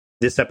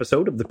This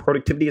episode of the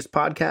Productivityist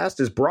Podcast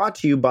is brought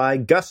to you by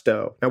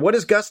Gusto. Now, what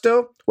is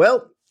Gusto?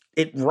 Well,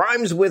 it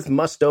rhymes with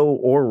musto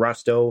or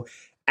rusto,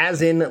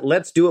 as in,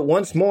 let's do it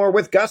once more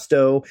with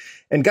Gusto.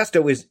 And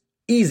Gusto is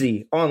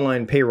easy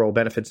online payroll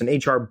benefits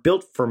and HR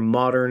built for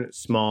modern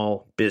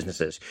small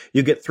businesses.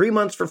 You get 3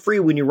 months for free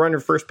when you run your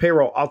first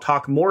payroll. I'll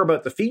talk more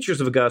about the features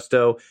of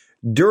Gusto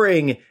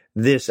during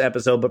this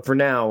episode, but for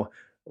now,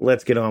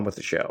 let's get on with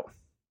the show.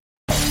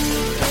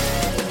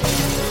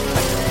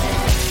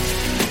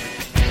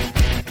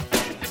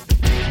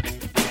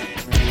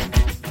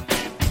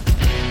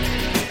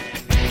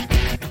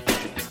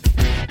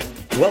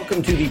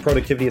 Welcome to the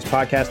Productivityist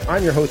Podcast.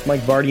 I'm your host,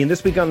 Mike Vardy, and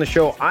this week on the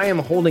show, I am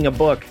holding a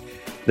book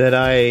that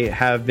I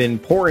have been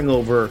poring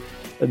over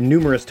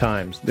numerous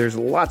times. There's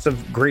lots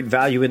of great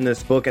value in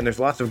this book, and there's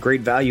lots of great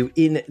value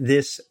in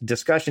this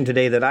discussion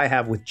today that I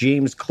have with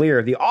James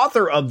Clear, the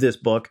author of this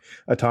book,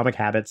 Atomic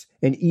Habits,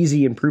 an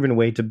easy and proven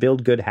way to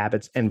build good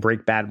habits and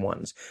break bad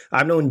ones.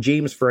 I've known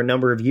James for a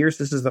number of years.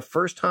 This is the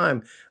first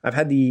time I've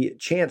had the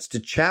chance to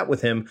chat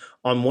with him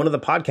on one of the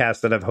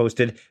podcasts that I've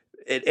hosted.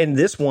 And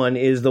this one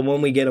is the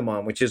one we get him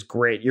on, which is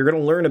great. You're going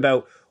to learn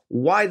about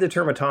why the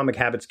term atomic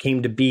habits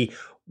came to be,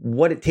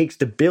 what it takes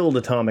to build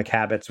atomic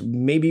habits,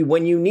 maybe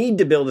when you need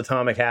to build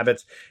atomic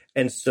habits,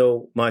 and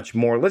so much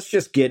more. Let's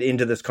just get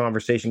into this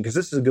conversation because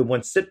this is a good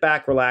one. Sit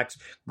back, relax,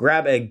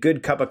 grab a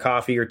good cup of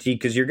coffee or tea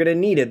because you're going to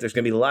need it. There's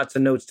going to be lots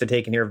of notes to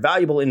take in here,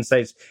 valuable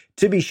insights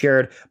to be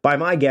shared by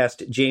my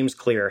guest, James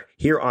Clear,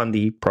 here on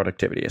the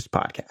Productivityist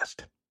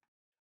Podcast.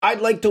 I'd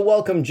like to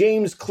welcome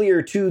James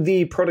Clear to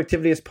the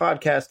Productivityist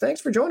Podcast. Thanks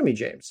for joining me,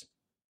 James.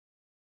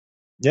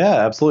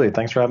 Yeah, absolutely.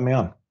 Thanks for having me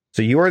on.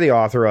 So you are the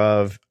author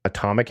of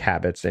Atomic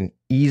Habits, an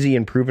easy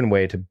and proven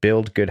way to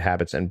build good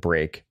habits and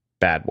break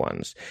bad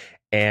ones.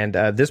 And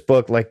this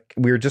book, like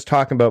we were just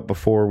talking about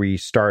before we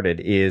started,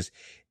 it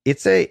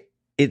is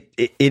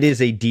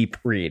a deep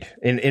read.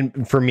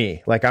 And for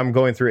me, like I'm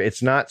going through,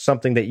 it's not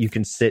something that you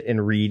can sit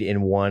and read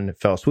in one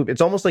fell swoop.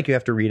 It's almost like you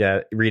have to read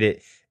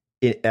it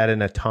at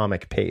an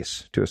atomic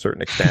pace to a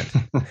certain extent.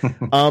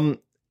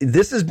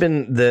 This has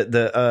been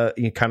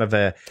the kind of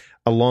a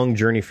long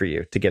journey for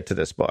you to get to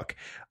this book.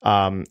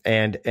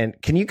 And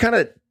can you kind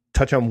of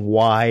touch on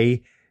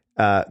why,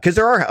 because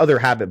there are other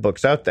habit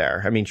books out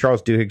there. I mean,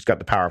 Charles Duhigg's got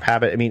The Power of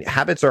Habit. I mean,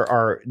 habits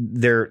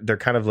they're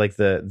kind of like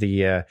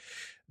they're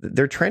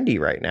trendy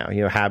right now,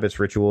 habits,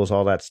 rituals,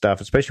 all that stuff,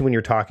 especially when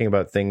you're talking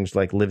about things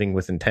like living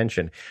with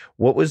intention.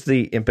 What was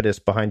the impetus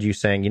behind you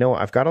saying,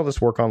 I've got all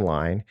this work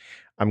online.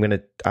 I want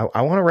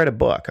to write a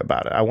book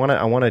about it. I want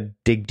to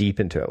dig deep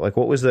into it. Like,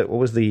 what was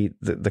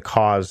the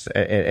cause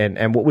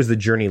and what was the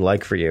journey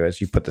like for you as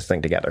you put this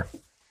thing together?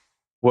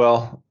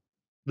 Well,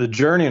 the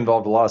journey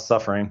involved a lot of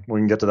suffering.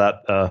 We can get to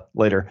that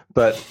later.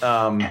 But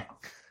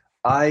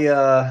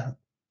I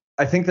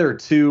think there are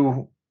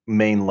two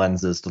main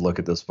lenses to look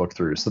at this book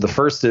through. So the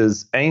first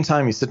is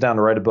anytime you sit down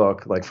to write a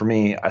book, like for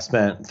me, I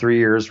spent 3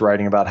 years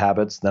writing about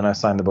habits. Then I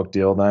signed the book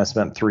deal. Then I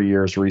spent 3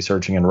 years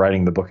researching and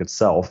writing the book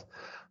itself.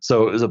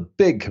 So it was a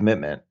big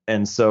commitment.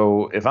 And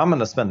so if I'm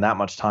going to spend that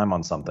much time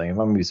on something, if I'm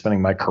going to be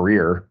spending my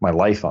career, my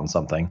life on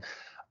something,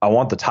 I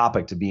want the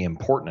topic to be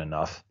important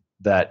enough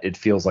that it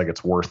feels like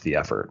it's worth the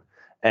effort.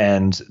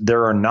 And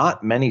there are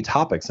not many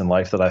topics in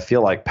life that I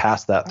feel like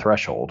pass that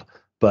threshold,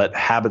 but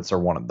habits are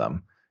one of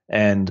them.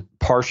 And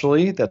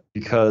partially that's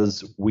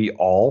because we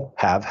all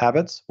have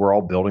habits. We're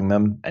all building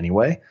them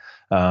anyway.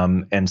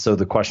 And so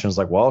the question is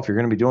like, well, if you're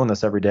going to be doing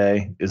this every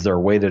day, is there a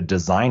way to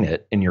design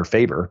it in your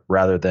favor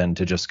rather than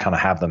to just kind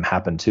of have them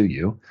happen to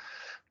you?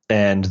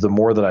 And the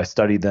more that I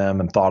studied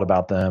them and thought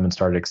about them and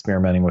started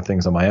experimenting with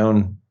things on my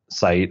own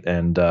site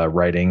and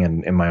writing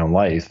and in my own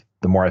life,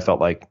 the more I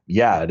felt like,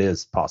 yeah, it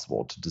is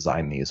possible to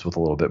design these with a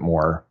little bit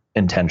more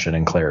intention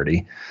and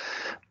clarity.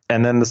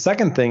 And then the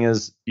second thing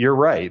is, you're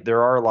right.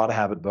 There are a lot of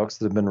habit books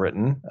that have been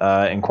written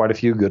and quite a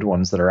few good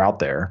ones that are out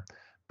there.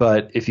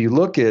 But if you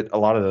look at a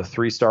lot of the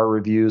 3-star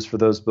reviews for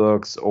those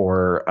books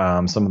or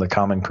some of the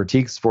common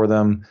critiques for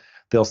them,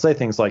 they'll say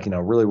things like,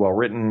 really well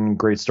written,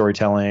 great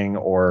storytelling,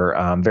 or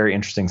very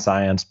interesting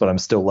science, but I'm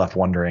still left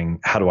wondering,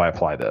 how do I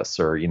apply this?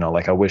 Or,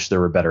 like I wish there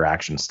were better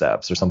action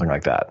steps or something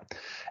like that.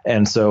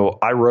 And so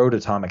I wrote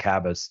Atomic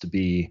Habits to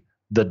be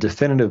the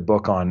definitive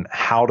book on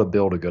how to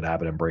build a good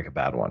habit and break a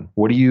bad one.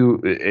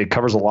 It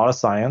covers a lot of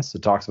science.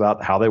 It talks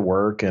about how they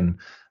work and,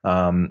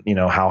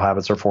 how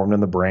habits are formed in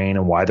the brain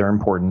and why they're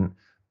important.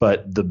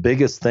 But the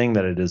biggest thing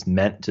that it is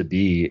meant to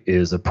be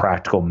is a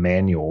practical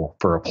manual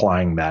for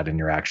applying that in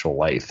your actual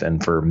life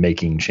and for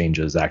making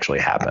changes actually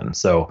happen.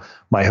 So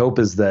my hope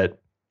is that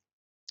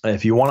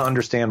if you want to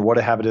understand what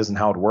a habit is and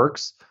how it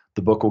works,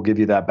 the book will give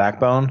you that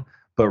backbone.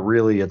 But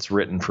really, it's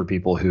written for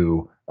people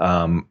who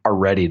are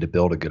ready to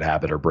build a good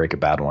habit or break a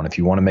bad one. If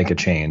you want to make a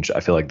change, I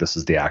feel like this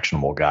is the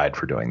actionable guide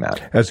for doing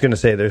that. I was going to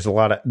say there's a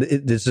lot of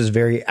this is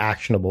very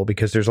actionable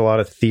because there's a lot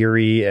of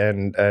theory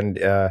and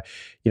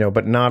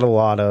but not a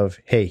lot of,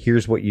 hey,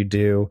 here's what you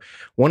do.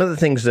 One of the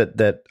things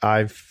that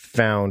I've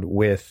found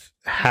with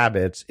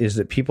habits is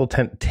that people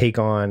tend to take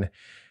on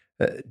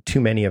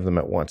too many of them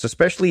at once,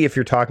 especially if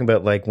you're talking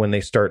about like when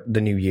they start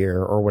the new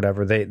year or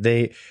whatever.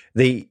 They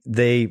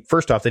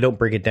first off, they don't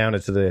break it down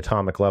into the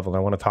atomic level. And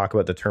I want to talk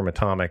about the term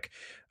atomic,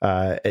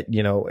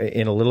 in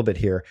a little bit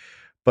here.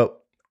 But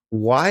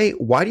why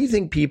do you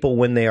think people,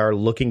 when they are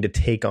looking to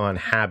take on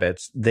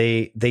habits,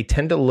 they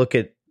tend to look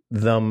at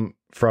them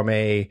from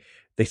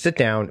they sit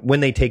down, when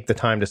they take the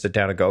time to sit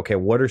down and go, okay,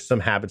 what are some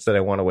habits that I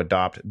want to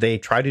adopt? They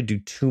try to do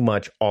too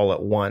much all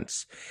at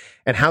once.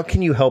 And how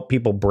can you help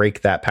people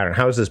break that pattern?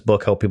 How does this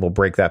book help people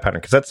break that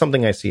pattern? Because that's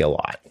something I see a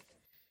lot.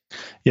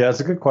 Yeah, it's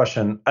a good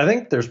question. I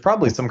think there's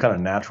probably some kind of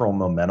natural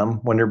momentum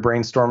when you're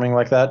brainstorming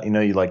like that.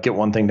 You like get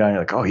one thing done,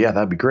 you're like, oh yeah,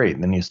 that'd be great.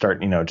 And then you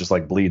start, just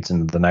like bleeds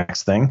into the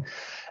next thing.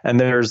 And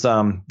there's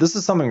this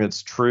is something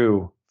that's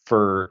true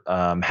for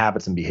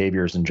habits and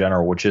behaviors in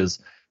general, which is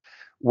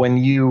when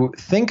you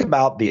think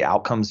about the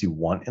outcomes you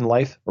want in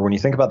life, or when you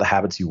think about the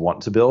habits you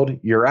want to build,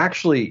 you're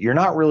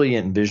not really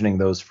envisioning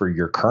those for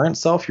your current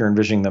self. You're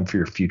envisioning them for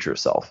your future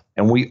self.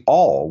 And we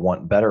all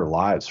want better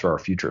lives for our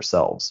future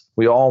selves.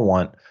 We all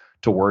want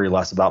to worry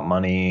less about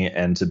money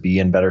and to be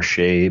in better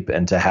shape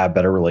and to have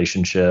better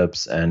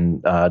relationships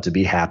and to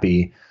be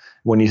happy.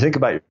 When you think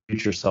about your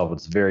future self,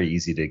 it's very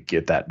easy to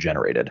get that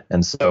generated.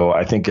 And so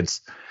I think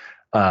it's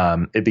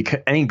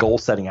any goal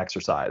setting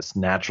exercise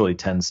naturally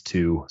tends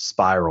to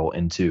spiral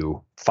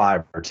into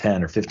 5 or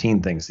 10 or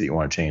 15 things that you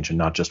want to change and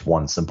not just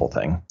one simple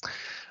thing.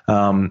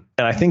 And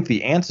I think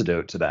the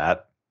antidote to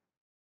that,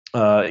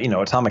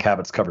 Atomic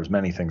Habits covers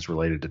many things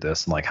related to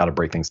this and like how to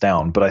break things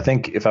down. But I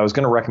think if I was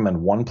going to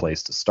recommend one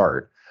place to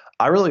start,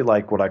 I really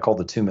like what I call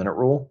the 2-minute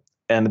rule.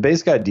 And the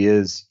basic idea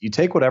is you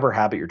take whatever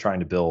habit you're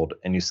trying to build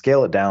and you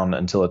scale it down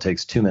until it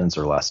takes 2 minutes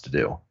or less to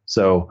do.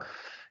 So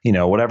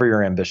whatever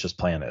your ambitious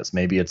plan is,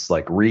 maybe it's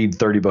like read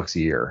 30 books a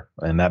year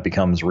and that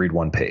becomes read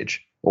 1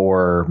 page,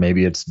 or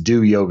maybe it's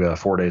do yoga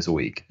 4 days a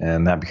week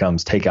and that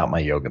becomes take out my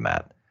yoga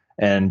mat.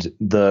 And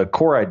the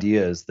core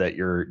idea is that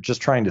you're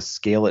just trying to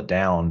scale it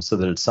down so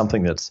that it's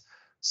something that's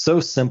so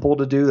simple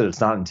to do that it's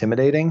not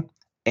intimidating,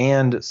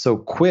 and so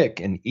quick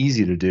and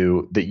easy to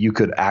do that you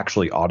could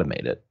actually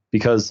automate it.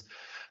 Because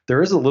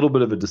there is a little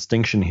bit of a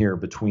distinction here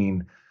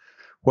between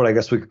what I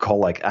guess we could call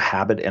like a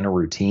habit and a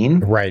routine.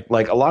 Right.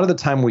 Like a lot of the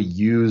time we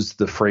use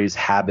the phrase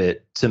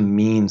habit to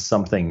mean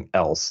something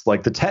else.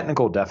 Like the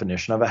technical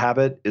definition of a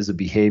habit is a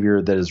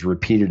behavior that is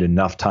repeated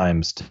enough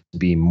times to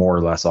be more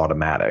or less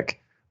automatic.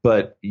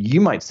 But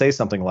you might say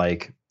something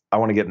like, I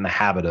want to get in the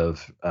habit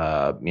of,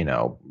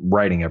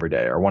 writing every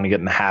day, or I want to get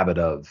in the habit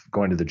of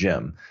going to the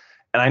gym.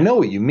 And I know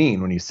what you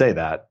mean when you say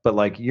that, but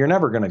like you're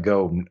never going to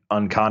go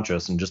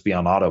unconscious and just be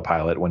on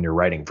autopilot when you're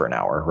writing for an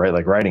hour, right?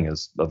 Like writing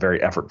is a very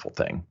effortful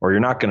thing, or you're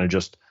not going to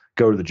just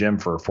go to the gym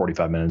for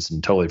 45 minutes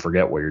and totally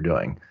forget what you're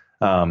doing.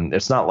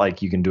 It's not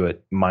like you can do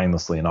it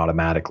mindlessly and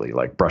automatically,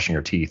 like brushing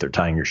your teeth or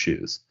tying your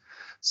shoes.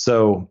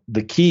 So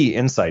the key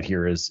insight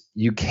here is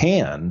you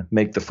can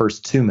make the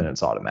first 2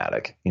 minutes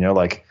automatic.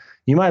 Like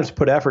you might have to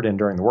put effort in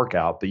during the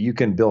workout, but you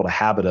can build a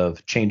habit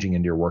of changing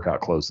into your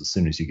workout clothes as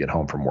soon as you get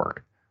home from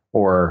work.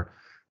 Or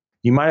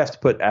you might have to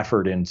put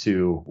effort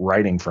into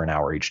writing for an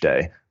hour each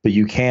day, but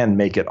you can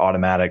make it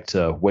automatic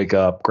to wake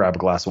up, grab a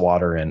glass of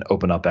water, and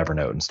open up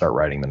Evernote and start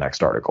writing the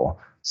next article.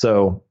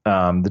 So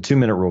the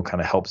 2-minute rule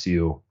kind of helps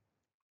you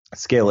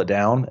scale it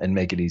down and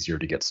make it easier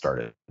to get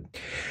started.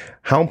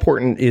 How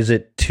important is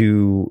it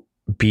to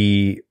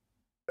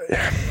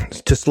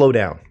slow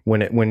down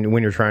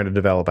when you're trying to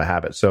develop a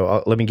habit?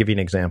 So let me give you an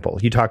example.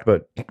 You talked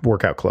about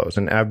workout clothes,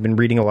 and I've been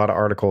reading a lot of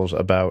articles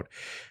about,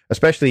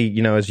 especially,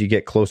 as you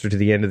get closer to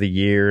the end of the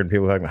year and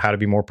people talking about how to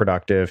be more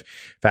productive.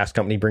 Fast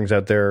Company brings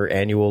out their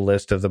annual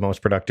list of the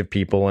most productive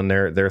people and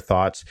their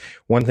thoughts.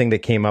 One thing that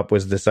came up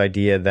was this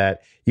idea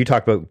that you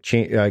talk about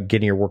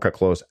getting your workout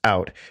clothes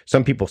out.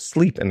 Some people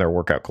sleep in their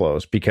workout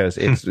clothes because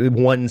it's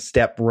one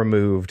step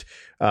removed,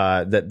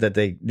 that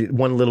they,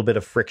 one little bit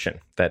of friction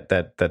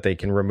that they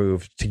can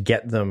remove to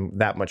get them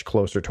that much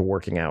closer to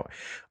working out.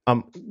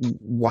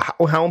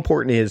 How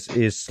important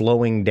is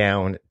slowing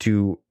down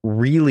to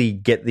really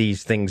get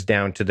these things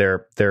down to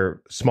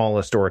their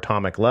smallest or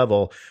atomic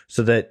level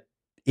so that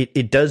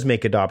it does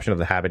make adoption of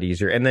the habit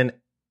easier? And then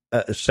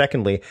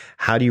secondly,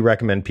 how do you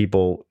recommend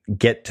people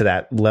get to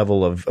that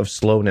level of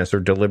slowness or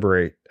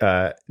deliberation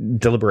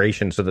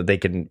so that they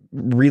can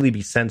really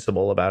be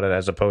sensible about it,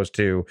 as opposed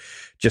to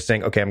just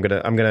saying, okay, I'm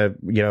gonna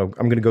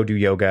go do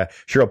yoga.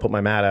 Sure, I'll put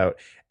my mat out.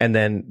 And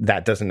then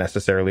that doesn't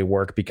necessarily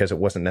work because it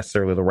wasn't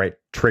necessarily the right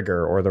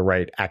trigger or the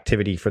right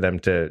activity for them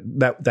to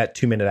that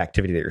 2-minute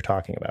activity that you're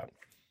talking about.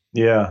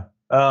 Yeah.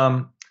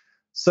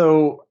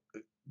 So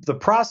the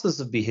process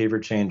of behavior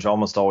change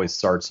almost always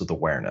starts with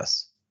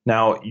awareness.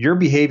 Now, your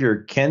behavior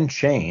can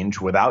change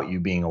without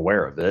you being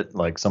aware of it.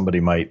 Like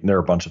there are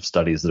a bunch of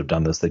studies that have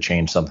done this. They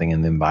change something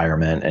in the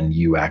environment and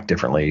you act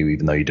differently,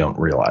 even though you don't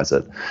realize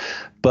it.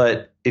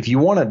 But if you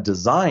want to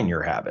design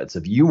your habits,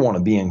 if you want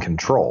to be in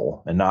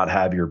control and not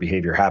have your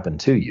behavior happen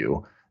to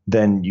you,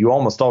 then you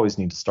almost always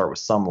need to start with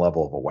some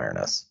level of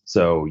awareness.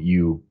 So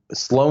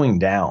slowing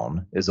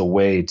down is a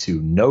way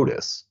to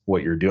notice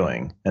what you're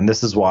doing. And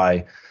this is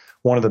why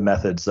one of the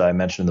methods I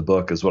mentioned in the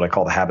book is what I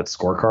call the habit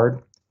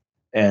scorecard.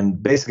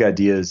 And basic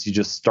idea is you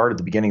just start at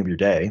the beginning of your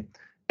day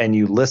and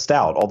you list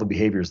out all the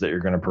behaviors that you're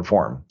going to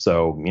perform.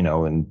 So,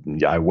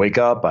 and I wake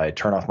up, I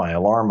turn off my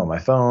alarm on my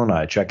phone,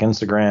 I check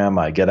Instagram,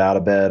 I get out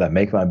of bed, I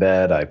make my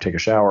bed, I take a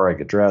shower, I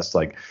get dressed.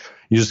 Like,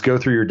 you just go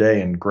through your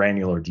day in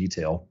granular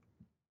detail.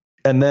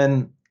 And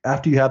then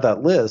after you have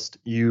that list,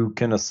 you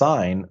can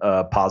assign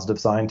a positive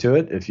sign to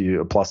it,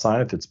 a plus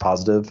sign if it's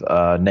positive,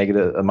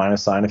 negative, a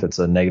minus sign if it's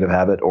a negative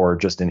habit, or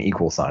just an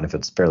equal sign if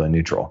it's fairly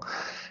neutral.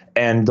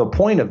 And the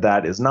point of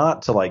that is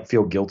not to like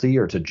feel guilty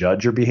or to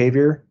judge your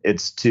behavior.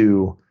 It's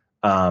to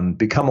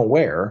become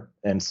aware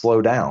and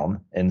slow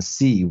down and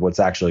see what's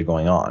actually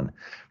going on.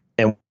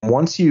 And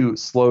once you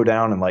slow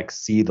down and like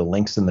see the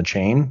links in the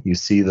chain, you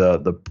see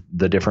the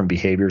different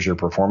behaviors you're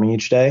performing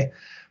each day.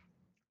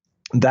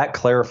 That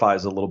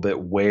clarifies a little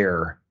bit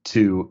where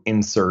to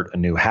insert a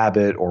new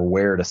habit or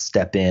where to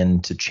step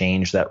in to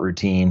change that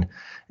routine.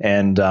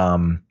 And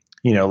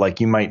like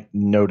you might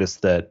notice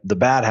that the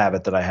bad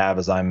habit that I have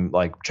is I'm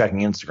like checking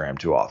Instagram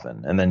too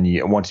often. And then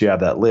once you have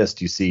that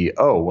list, you see,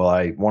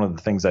 one of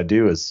the things I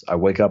do is I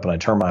wake up and I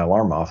turn my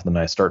alarm off, and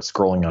then I start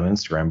scrolling on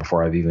Instagram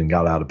before I've even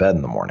got out of bed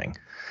in the morning.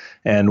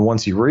 And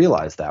once you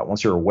realize that,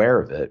 once you're aware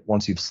of it,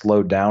 once you've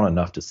slowed down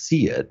enough to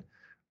see it,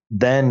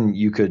 then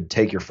you could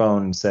take your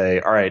phone and say,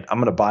 all right, I'm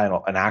going to buy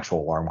an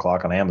actual alarm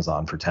clock on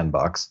Amazon for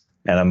 $10,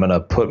 and I'm going to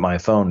put my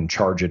phone and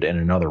charge it in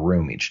another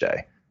room each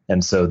day.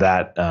 And so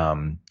that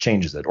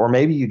changes it. Or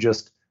maybe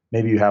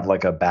you have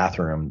like a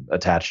bathroom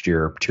attached to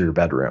your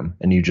bedroom,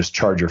 and you just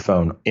charge your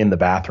phone in the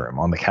bathroom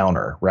on the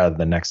counter rather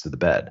than next to the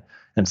bed.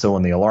 And so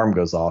when the alarm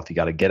goes off, you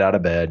got to get out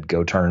of bed,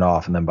 go turn it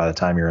off. And then by the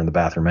time you're in the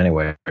bathroom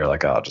anyway, you're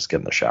like, I'll just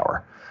get in the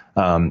shower.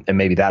 And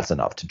maybe that's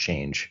enough to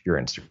change your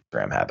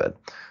Instagram habit.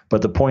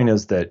 But the point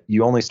is that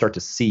you only start to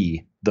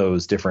see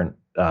those different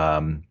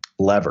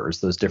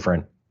levers, those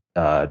different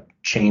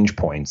change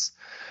points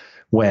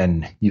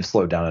when you've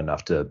slowed down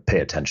enough to pay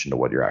attention to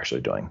what you're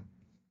actually doing.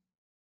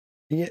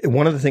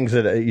 One of the things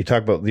that you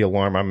talk about the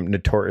alarm, I'm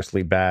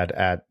notoriously bad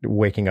at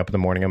waking up in the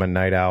morning. I'm a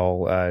night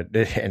owl,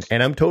 and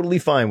I'm totally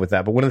fine with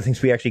that. But one of the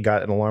things we actually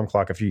got an alarm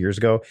clock a few years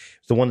ago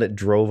is the one that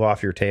drove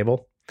off your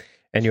table,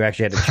 and you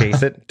actually had to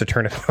chase it to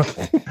turn it off.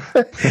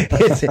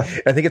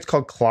 I think it's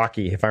called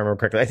Clocky, if I remember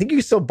correctly. I think you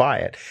can still buy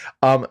it.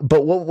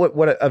 But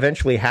what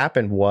eventually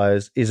happened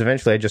is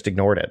eventually I just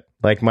ignored it.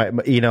 Like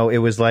it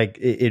was like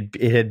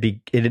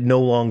it had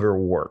no longer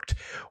worked.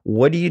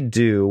 What do you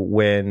do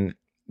when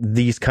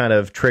these kind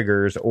of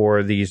triggers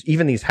or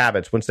these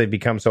habits, once they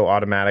become so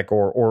automatic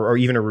or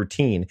even a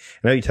routine?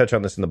 I know you touch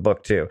on this in the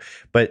book too,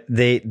 but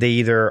they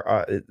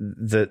either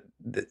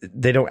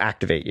they don't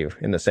activate you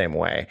in the same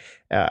way.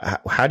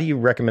 How do you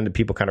recommend that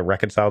people kind of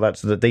reconcile that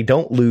so that they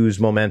don't lose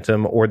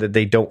momentum or that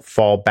they don't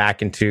fall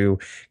back into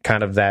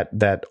kind of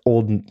that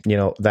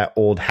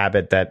old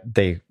habit that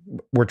they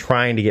were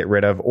trying to get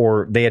rid of,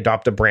 or they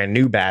adopt a brand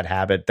new bad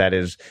habit that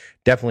is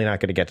definitely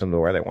not going to get them to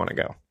where they want to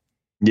go?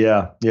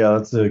 Yeah,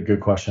 that's a good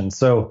question.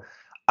 So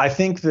I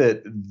think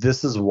that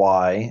this is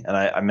why, and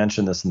I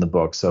mentioned this in the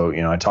book. So,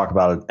 I talk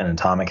about an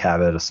atomic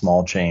habit, a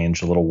small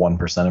change, a little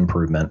 1%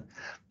 improvement.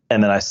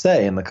 And then I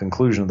say in the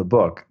conclusion of the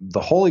book, the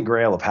holy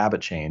grail of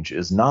habit change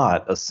is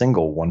not a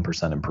single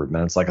 1%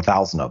 improvement. It's like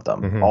 1,000 of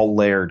them, all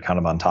layered kind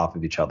of on top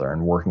of each other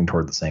and working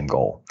toward the same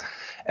goal.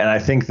 And I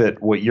think that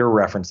what you're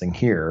referencing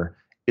here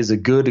is a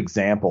good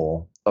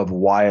example of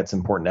why it's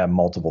important to have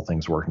multiple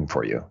things working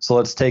for you. So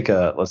let's take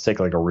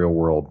like a real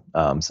world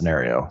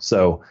scenario.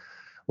 So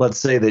let's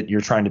say that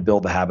you're trying to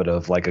build the habit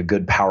of like a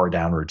good power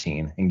down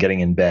routine and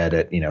getting in bed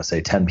at,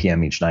 say 10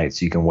 p.m. each night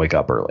so you can wake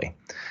up early.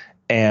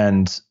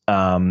 And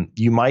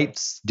you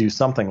might do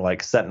something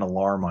like set an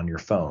alarm on your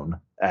phone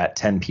at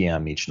 10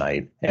 p.m. each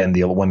night. And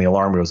when the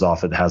alarm goes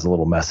off, it has a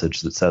little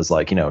message that says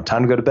like,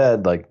 time to go to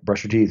bed, like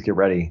brush your teeth, get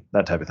ready,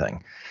 that type of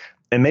thing.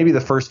 And maybe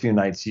the first few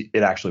nights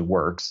it actually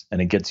works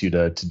and it gets you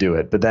to do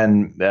it. But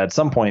then at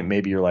some point,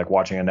 maybe you're like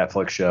watching a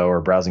Netflix show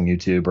or browsing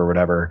YouTube or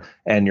whatever,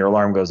 and your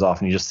alarm goes off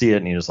and you just see it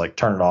and you just like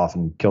turn it off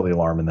and kill the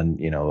alarm. And then,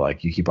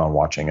 like you keep on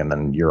watching and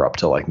then you're up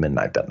till like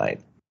midnight that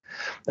night.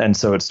 And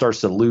so it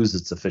starts to lose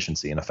its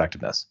efficiency and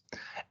effectiveness.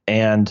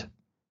 And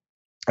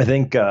I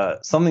think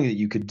something that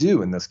you could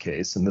do in this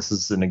case, and this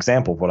is an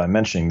example of what I'm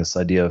mentioning, this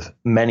idea of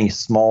many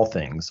small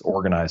things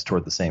organized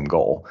toward the same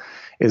goal,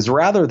 is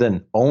rather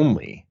than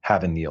only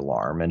having the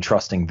alarm and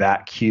trusting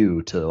that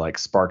cue to like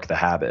spark the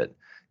habit,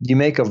 you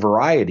make a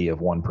variety of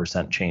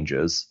 1%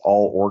 changes,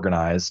 all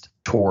organized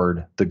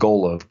toward the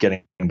goal of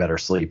getting better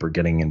sleep or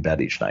getting in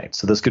bed each night.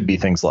 So this could be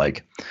things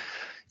like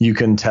you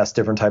can test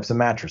different types of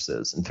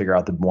mattresses and figure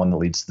out the one that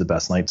leads to the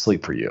best night's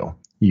sleep for you.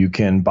 You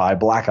can buy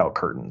blackout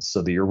curtains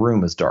so that your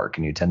room is dark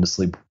and you tend to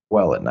sleep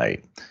well at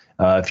night.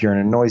 If you're in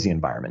a noisy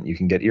environment, you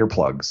can get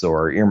earplugs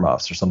or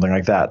earmuffs or something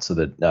like that so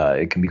that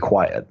it can be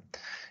quiet.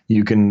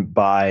 You can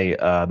buy,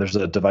 there's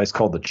a device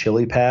called the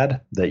Chili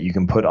Pad that you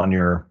can put on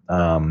your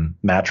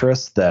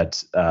mattress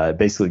that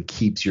basically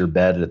keeps your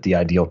bed at the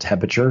ideal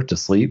temperature to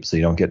sleep so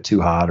you don't get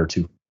too hot or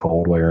too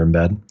cold while you're in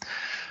bed.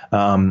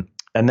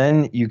 And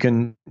then you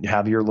can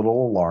have your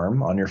little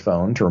alarm on your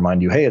phone to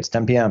remind you, hey, it's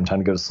 10 p.m., time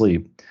to go to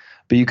sleep.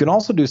 But you can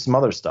also do some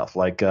other stuff.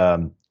 Like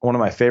one of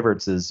my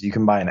favorites is you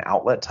can buy an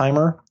outlet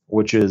timer,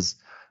 which is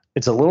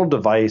it's a little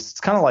device.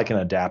 It's kind of like an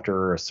adapter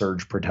or a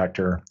surge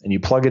protector, and you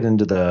plug it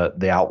into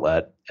the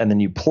outlet, and then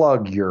you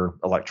plug your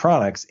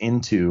electronics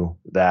into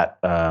that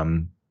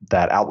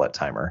that outlet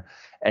timer,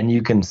 and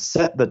you can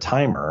set the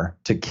timer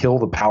to kill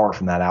the power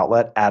from that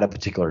outlet at a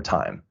particular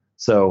time.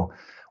 So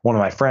one of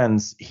my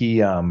friends,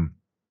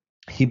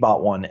 he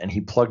bought one and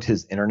he plugged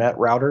his internet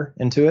router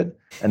into it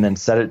and then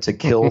set it to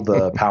kill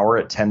the power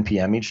at 10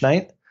 p.m. each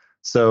night.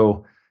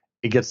 So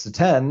it gets to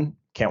 10,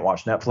 can't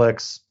watch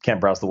Netflix,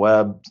 can't browse the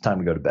web. It's time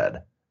to go to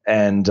bed.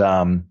 And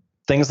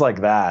things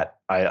like that.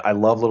 I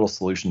love little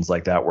solutions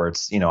like that where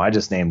it's, I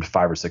just named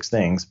 5 or 6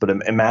 things, but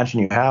imagine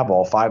you have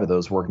all 5 of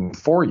those working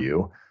for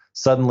you.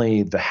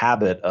 Suddenly the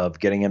habit of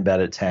getting in bed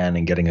at 10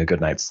 and getting a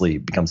good night's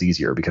sleep becomes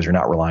easier because you're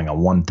not relying on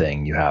one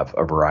thing. You have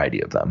a variety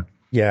of them.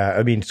 Yeah,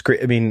 I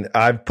mean,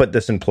 I've put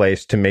this in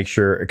place to make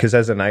sure, because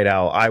as a night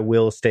owl, I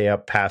will stay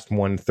up past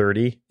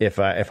 1:30 if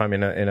I'm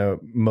in a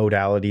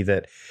modality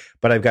that,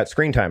 but I've got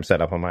screen time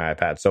set up on my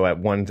iPad. So at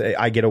 1,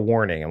 I get a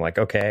warning. I'm like,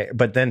 okay,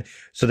 but then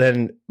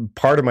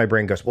part of my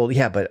brain goes, well,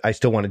 yeah, but I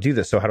still want to do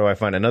this. So how do I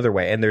find another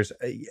way? And there's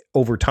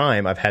over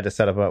time, I've had to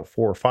set up about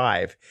 4 or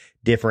 5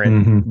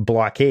 different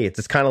blockades.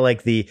 It's kind of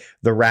like the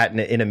rat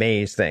in a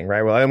maze thing,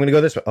 right? Well, I'm going to go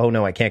this way. Oh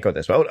no, I can't go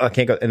this way. Oh, I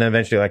can't go. And then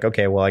eventually, like,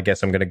 okay, well, I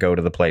guess I'm going to go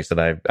to the place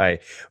that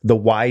the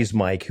wise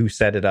Mike who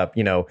set it up,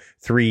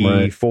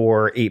 3,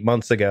 4, 8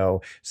 months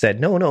ago said,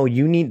 no,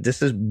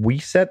 we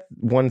set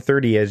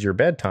 1:30 as your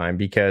bedtime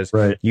because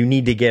you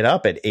need to get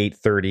up at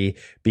 8:30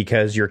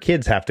 because your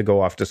kids have to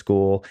go off to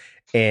school.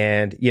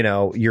 And,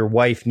 your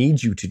wife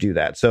needs you to do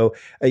that. So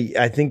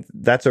I think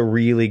that's a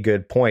really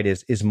good point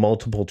is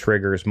multiple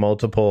triggers,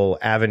 multiple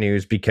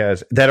avenues,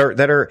 because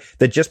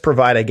that just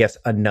provide, I guess,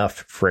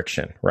 enough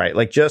friction, right?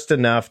 Like just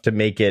enough to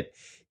make it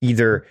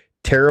either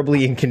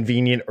terribly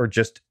inconvenient or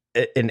just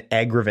an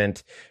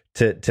aggravant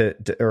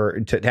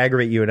to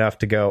aggravate you enough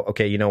to go,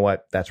 okay, you know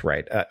what? That's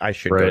right. I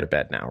should go to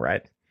bed now.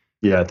 Right.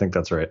 Yeah, I think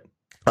that's right.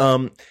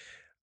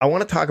 I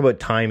want to talk about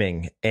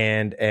timing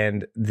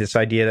and this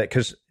idea that,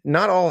 because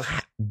not all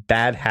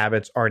bad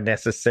habits are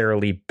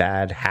necessarily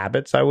bad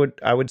habits. I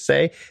would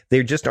say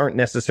they just aren't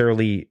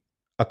necessarily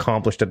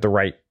accomplished at the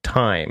right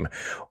time,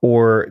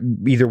 or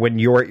either when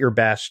you're at your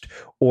best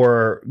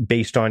or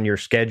based on your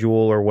schedule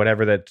or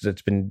whatever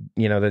that's been,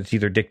 that's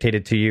either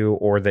dictated to you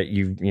or that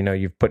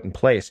you've put in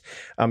place.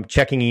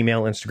 Checking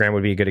email, Instagram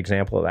would be a good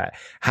example of that.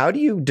 How do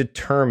you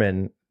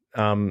determine,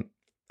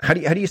 how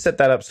do you set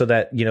that up so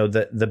that,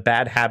 the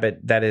bad habit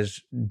that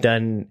is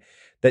done,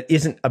 that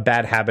isn't a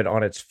bad habit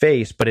on its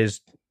face, but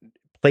is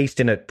placed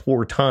in a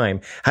poor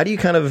time? How do you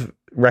kind of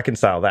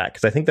reconcile that?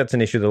 Because I think that's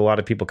an issue that a lot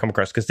of people come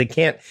across, because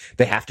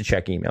they have to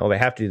check email, they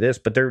have to do this,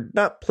 but they're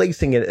not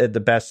placing it at the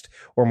best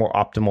or more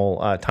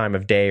optimal time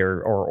of day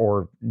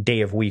or day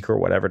of week or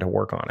whatever to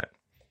work on it.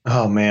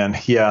 Oh man.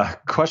 Yeah.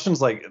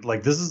 Questions like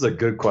this is a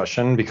good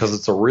question because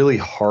it's a really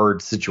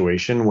hard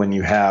situation when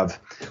you have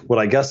what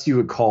I guess you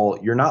would call,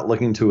 you're not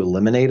looking to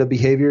eliminate a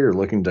behavior, you're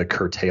looking to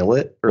curtail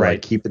it or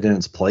like keep it in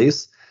its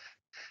place.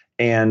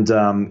 And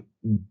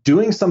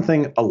doing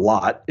something a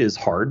lot is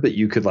hard, but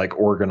you could like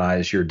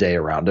organize your day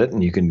around it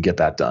and you can get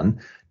that done.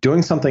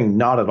 Doing something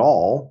not at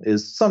all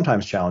is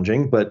sometimes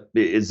challenging, but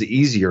it's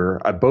easier.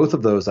 Both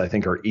of those I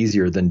think are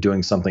easier than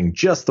doing something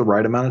just the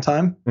right amount of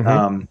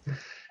time.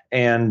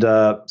 And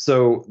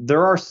so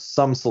there are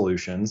some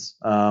solutions.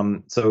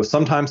 So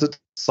sometimes it's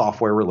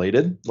software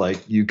related, like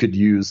you could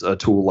use a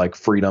tool like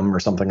Freedom or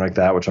something like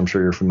that, which I'm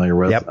sure you're familiar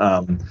with,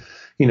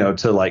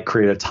 to like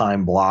create a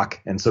time block.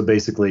 And so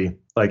basically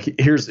like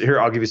here,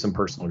 I'll give you some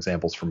personal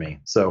examples for me.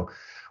 So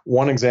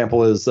one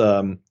example is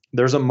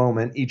there's a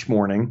moment each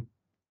morning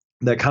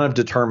that kind of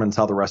determines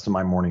how the rest of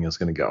my morning is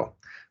going to go,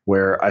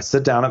 where I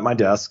sit down at my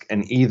desk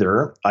and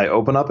either I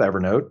open up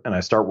Evernote and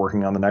I start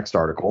working on the next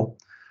article,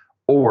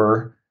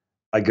 or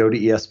I go to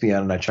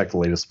ESPN and I check the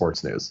latest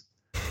sports news.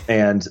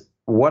 And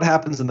what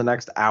happens in the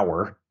next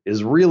hour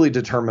is really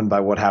determined by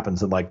what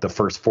happens in like the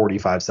first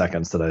 45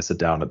 seconds that I sit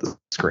down at the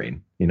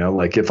screen.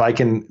 Like if I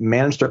can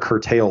manage to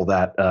curtail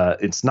that,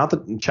 it's not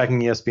that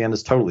checking ESPN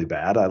is totally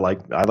bad. I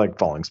like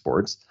following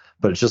sports,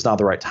 but it's just not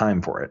the right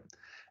time for it.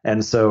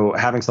 And so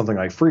having something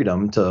like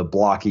Freedom to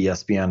block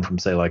ESPN from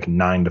say like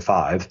 9 to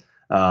 5,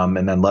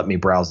 and then let me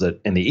browse it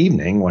in the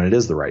evening when it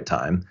is the right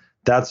time,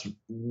 that's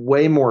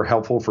way more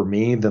helpful for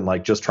me than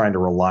like just trying to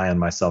rely on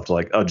myself to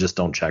like, oh, just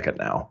don't check it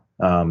now,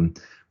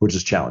 which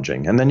is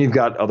challenging. And then you've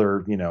got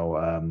other,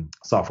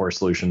 software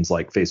solutions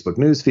like Facebook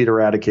Newsfeed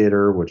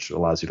Eradicator, which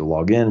allows you to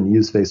log in and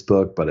use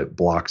Facebook, but it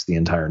blocks the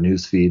entire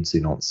news feed. So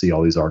you don't see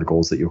all these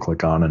articles that you'll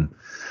click on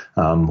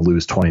and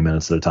lose 20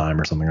 minutes at a time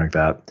or something like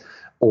that.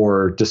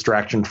 Or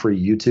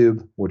distraction-free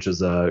YouTube, which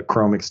is a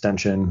Chrome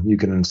extension you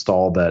can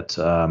install that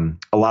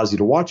allows you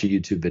to watch a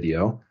YouTube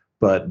video,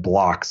 but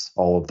blocks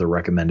all of the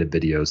recommended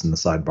videos in the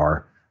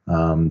sidebar,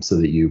 so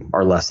that you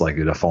are less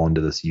likely to fall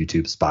into this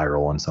YouTube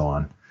spiral and so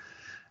on.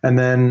 And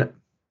then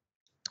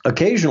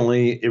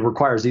Occasionally, it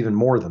requires even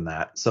more than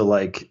that. So,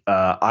 like,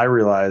 I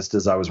realized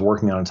as I was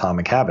working on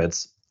Atomic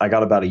Habits, I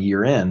got about a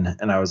year in,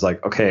 and I was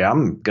like, okay,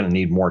 I'm going to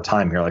need more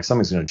time here. Like,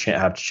 something's going to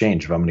have to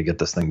change if I'm going to get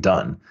this thing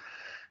done.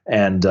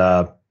 And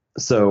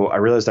so I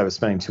realized I was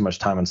spending too much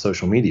time on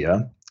social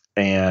media.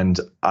 And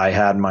I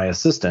had my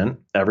assistant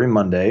every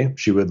Monday.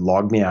 She would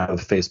log me out of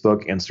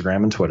Facebook,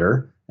 Instagram, and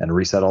Twitter and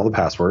reset all the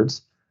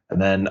passwords.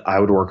 And then I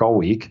would work all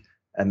week.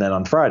 And then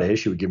on Friday,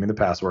 she would give me the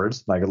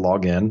passwords. And I could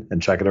log in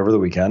and check it over the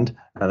weekend.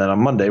 And then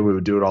on Monday, we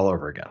would do it all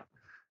over again.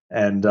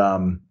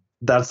 And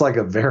that's like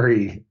a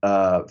very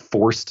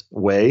forced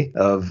way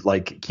of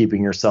like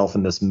keeping yourself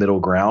in this middle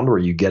ground where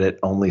you get it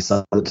only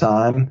some of the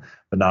time,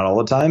 but not all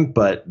the time.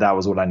 But that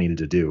was what I needed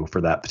to do for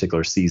that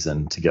particular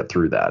season to get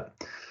through that.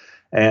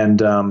 And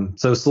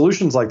so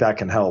solutions like that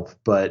can help.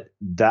 But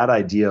that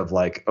idea of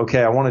like,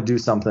 okay, I want to do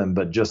something,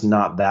 but just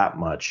not that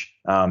much,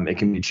 it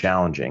can be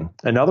challenging.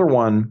 Another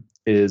one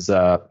is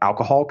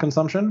alcohol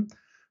consumption.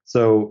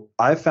 So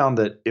I found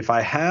that if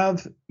I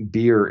have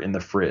beer in the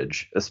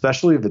fridge,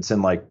 especially if it's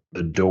in like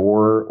the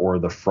door or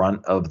the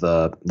front of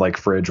the like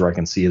fridge where I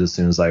can see it as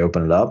soon as I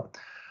open it up,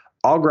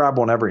 I'll grab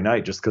one every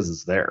night just because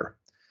it's there.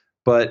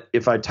 But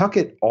if I tuck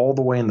it all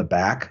the way in the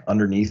back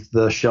underneath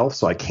the shelf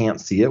so I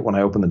can't see it when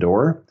I open the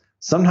door,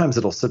 sometimes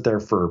it'll sit there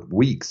for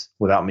weeks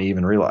without me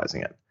even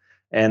realizing it.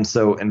 And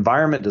so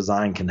environment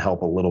design can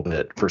help a little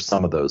bit for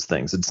some of those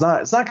things. It's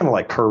not going to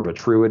like curb a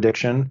true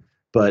addiction,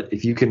 but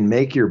if you can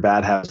make your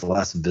bad habits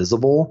less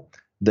visible,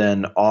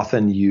 then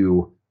often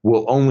you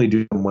will only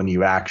do them when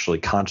you actually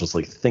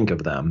consciously think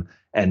of them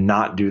and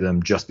not do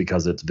them just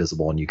because it's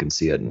visible and you can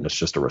see it and it's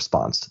just a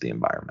response to the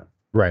environment.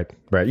 Right.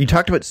 You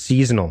talked about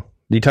seasonal.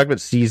 You talked about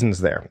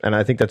seasons there, and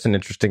I think that's an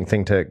interesting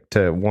thing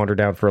to wander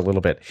down for a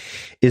little bit,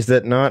 is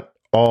that not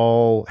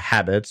all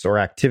habits or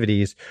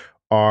activities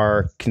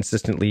are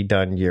consistently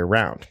done year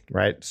round,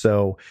 right?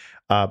 So,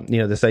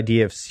 this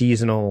idea of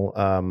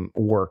seasonal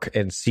work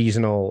and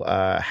seasonal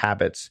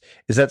habits,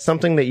 is that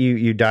something that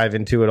you dive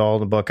into at all in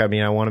the book? I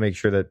mean, I want to make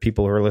sure that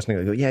people who are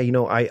listening go, yeah,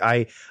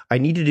 I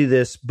need to do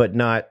this, but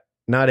not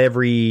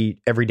every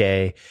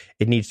day.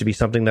 It needs to be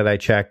something that I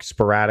check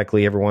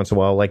sporadically every once in a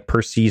while, like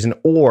per season,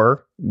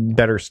 or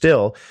better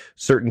still,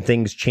 certain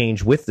things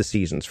change with the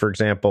seasons. For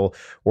example,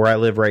 where I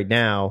live right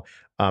now,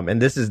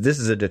 and this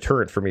is a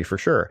deterrent for me for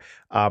sure.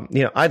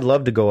 I'd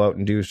love to go out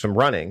and do some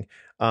running.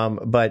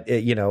 But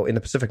in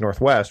the Pacific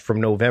Northwest from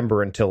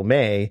November until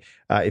May,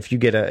 if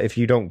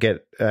you don't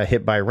get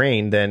hit by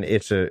rain, then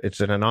it's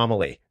an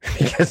anomaly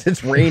because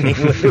it's raining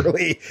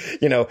literally.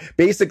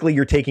 Basically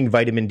you're taking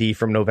vitamin D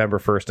from November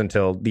 1st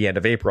until the end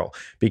of April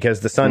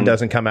because the sun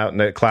doesn't come out in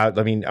the cloud.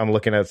 I mean, I'm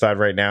looking outside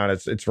right now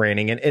and it's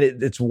raining, and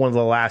it's one of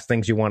the last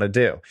things you want to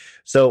do.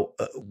 So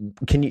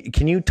can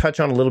you touch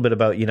on a little bit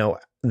about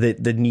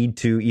the need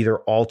to either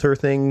alter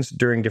things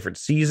during different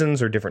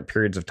seasons or different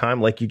periods of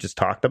time, like you just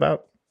talked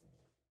about?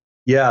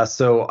 Yeah,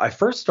 so I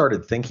first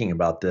started thinking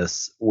about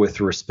this with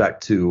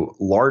respect to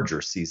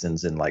larger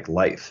seasons in like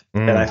life.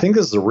 And I think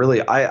this is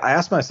I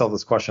asked myself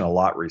this question a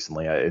lot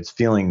recently. It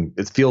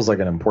feels like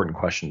an important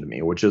question to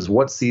me, which is,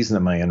 what season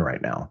am I in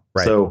right now?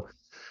 Right. So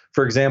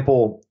for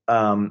example,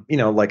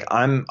 like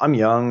I'm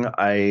young,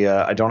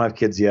 I don't have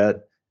kids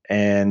yet.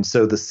 And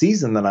so the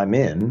season that I'm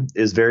in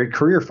is very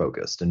career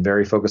focused and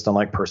very focused on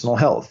like personal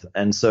health.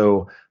 And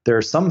so there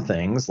are some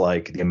things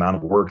like the amount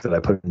of work that I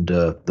put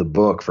into the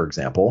book, for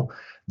example,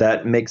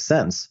 that makes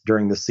sense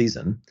during this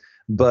season.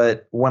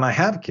 But when I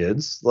have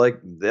kids, like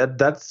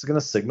that's going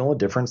to signal a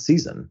different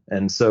season.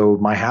 And so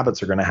my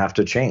habits are going to have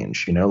to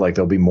change, like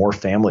there'll be more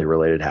family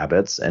related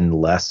habits and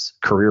less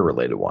career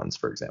related ones,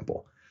 for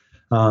example.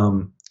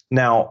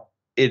 Now,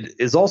 it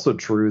is also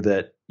true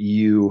that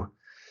you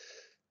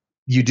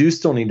do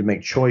still need to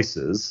make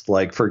choices.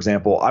 Like, for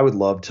example, I would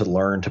love to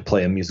learn to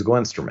play a musical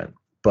instrument,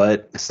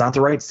 but it's not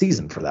the right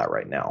season for that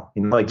right now.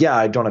 Yeah,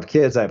 I don't have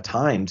kids. I have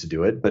time to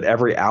do it. But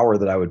every hour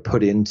that I would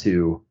put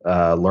into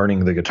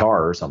learning the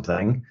guitar or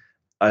something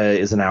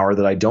is an hour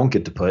that I don't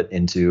get to put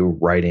into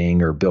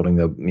writing or building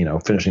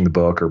finishing the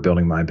book or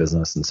building my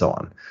business and so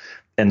on.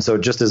 And so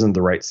it just isn't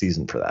the right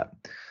season for that.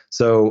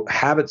 So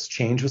habits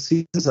change with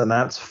seasons, and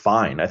that's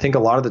fine. I think a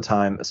lot of the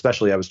time,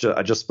 especially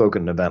I just spoke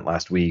at an event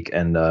last week,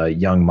 and a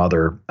young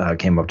mother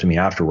came up to me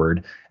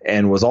afterward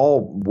and was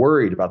all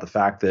worried about the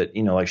fact that,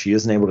 like she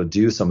isn't able to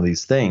do some of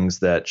these things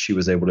that she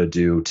was able to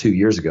do 2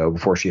 years ago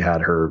before she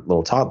had her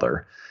little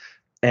toddler.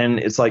 And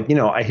it's like,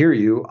 I hear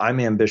you.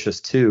 I'm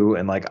ambitious too.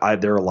 And like,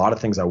 there are a lot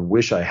of things I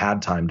wish I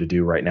had time to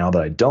do right now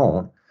that I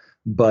don't,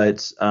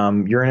 but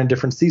you're in a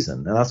different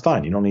season, and that's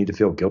fine. You don't need to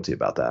feel guilty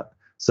about that.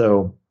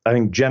 So I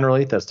think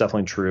generally that's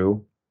definitely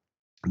true,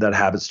 that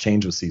habits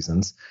change with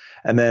seasons.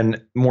 And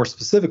then more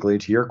specifically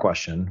to your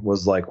question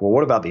was like, well,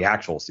 what about the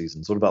actual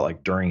seasons? What about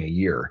like during a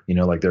year?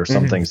 Like there are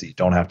some things that you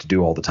don't have to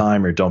do all the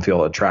time or don't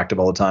feel attractive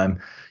all the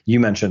time. You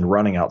mentioned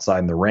running outside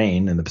in the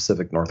rain in the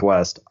Pacific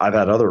Northwest. I've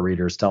had other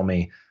readers tell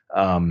me,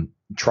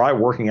 try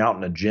working out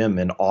in a gym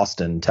in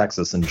Austin,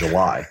 Texas in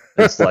July.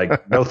 It's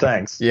like, no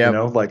thanks. Yeah.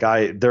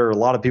 There are a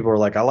lot of people who are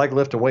like, I like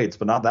lifting weights,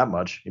 but not that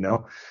much,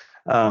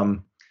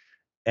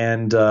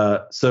 And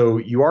so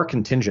you are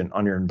contingent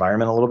on your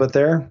environment a little bit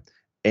there.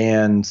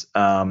 And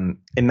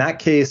in that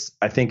case,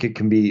 I think it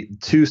can be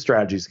two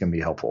strategies can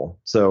be helpful.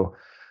 So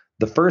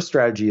the first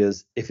strategy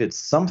is if it's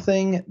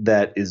something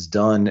that is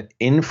done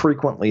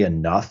infrequently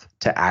enough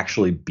to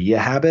actually be a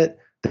habit,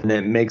 then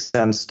it makes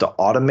sense to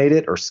automate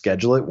it or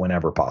schedule it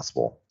whenever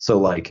possible. So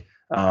like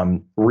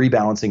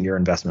rebalancing your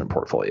investment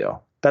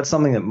portfolio. That's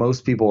something that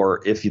most people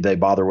are, if they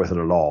bother with it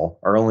at all,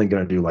 are only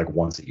going to do like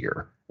once a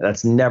year.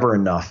 That's never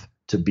enough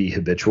to be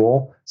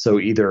habitual. So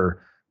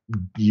either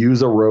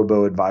use a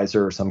robo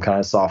advisor or some kind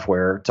of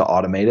software to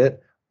automate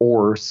it,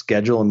 or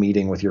schedule a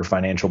meeting with your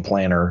financial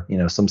planner,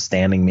 some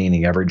standing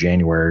meeting every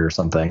January or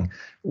something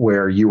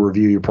where you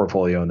review your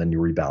portfolio and then you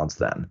rebalance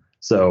then.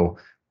 So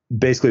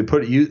basically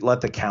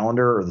let the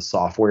calendar or the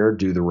software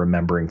do the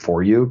remembering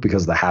for you,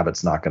 because the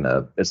habit's not going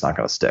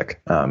to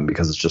stick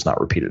because it's just not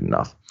repeated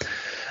enough.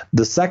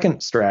 The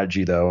second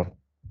strategy though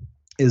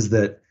is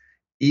that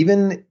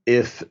even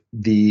if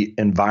the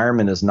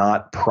environment is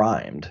not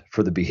primed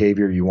for the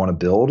behavior you want to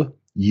build,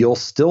 you'll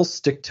still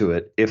stick to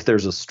it if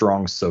there's a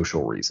strong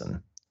social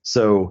reason.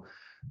 So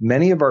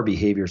many of our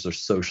behaviors are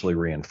socially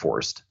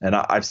reinforced. And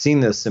I've seen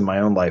this in my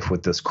own life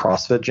with this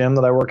CrossFit gym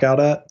that I work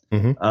out at.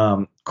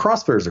 Mm-hmm.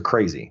 CrossFitters are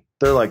crazy.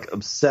 They're like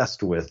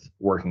obsessed with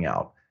working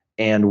out.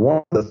 And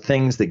one of the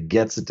things that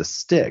gets it to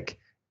stick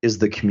is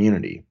the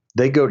community.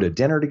 They go to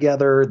dinner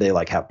together. They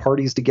like have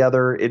parties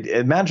together.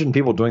 Imagine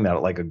people doing that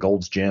at like a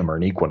Gold's Gym or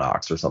an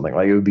Equinox or something.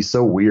 Like it would be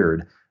so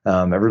weird.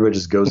 Everybody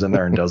just goes in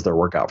there and does their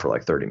workout for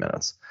like 30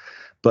 minutes.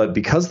 But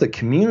because the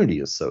community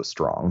is so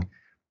strong,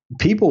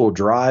 people will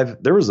drive.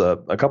 There was a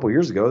couple of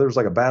years ago, there was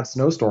like a bad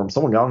snowstorm.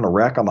 Someone got in a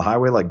wreck on the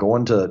highway, like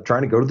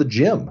trying to go to the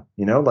gym.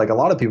 Like a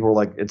lot of people were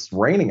like, it's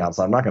raining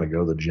outside, I'm not going to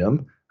go to the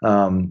gym.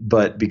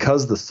 But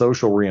because the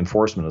social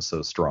reinforcement is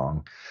so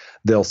strong,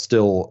 they'll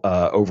still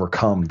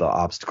overcome the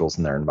obstacles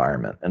in their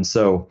environment. And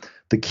so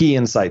the key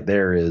insight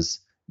there is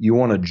you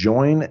want to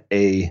join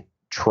a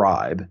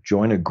tribe,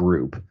 join a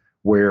group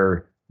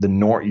where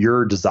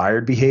your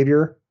desired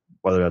behavior,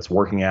 whether that's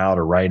working out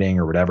or writing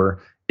or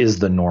whatever, is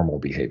the normal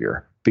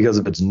behavior. Because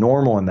if it's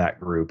normal in that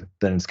group,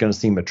 then it's going to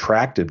seem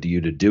attractive to you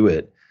to do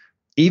it,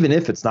 even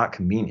if it's not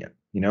convenient.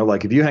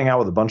 Like if you hang out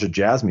with a bunch of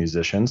jazz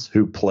musicians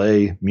who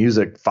play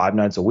music 5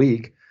 nights a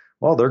week,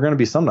 well, there are going to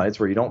be some nights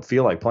where you don't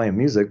feel like playing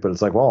music, but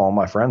it's like, well, all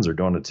my friends are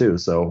doing it too,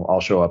 so I'll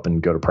show up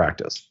and go to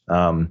practice.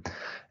 And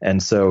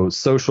so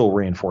social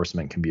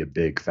reinforcement can be a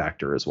big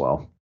factor as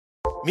well.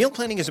 Meal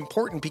planning is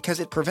important because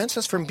it prevents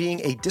us from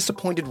being a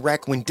disappointed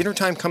wreck when dinner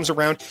time comes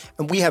around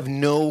and we have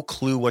no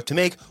clue what to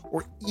make,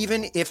 or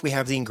even if we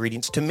have the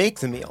ingredients to make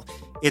the meal.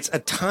 It's a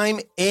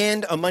time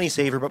and a money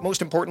saver, but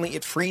most importantly,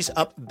 it frees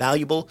up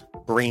valuable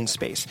brain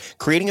space.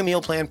 Creating a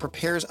meal plan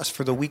prepares us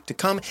for the week to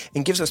come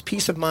and gives us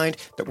peace of mind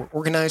that we're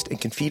organized and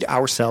can feed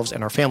ourselves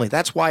and our family.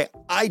 That's why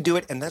I do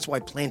it, and that's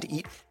why Plan to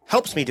Eat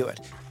helps me do it.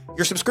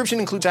 Your subscription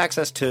includes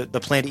access to the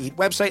Plan to Eat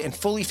website and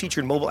fully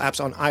featured mobile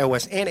apps on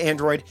iOS and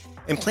Android.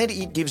 And Plan to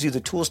Eat gives you the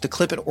tools to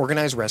clip and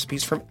organize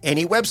recipes from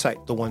any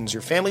website, the ones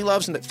your family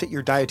loves and that fit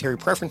your dietary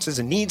preferences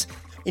and needs.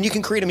 And you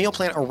can create a meal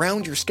plan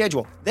around your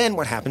schedule. Then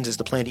what happens is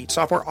the Plan to Eat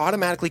software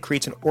automatically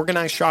creates an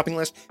organized shopping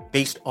list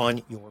based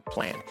on your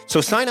plan.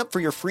 So sign up for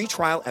your free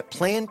trial at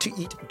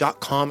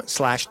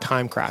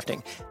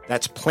plantoeat.com/timecrafting.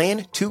 That's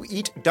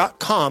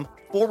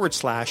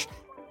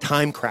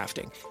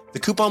plantoeat.com/timecrafting. The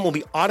coupon will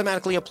be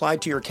automatically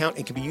applied to your account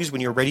and can be used when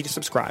you're ready to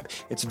subscribe.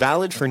 It's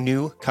valid for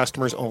new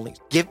customers only.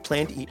 Give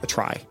Plan to Eat a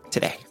try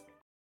today.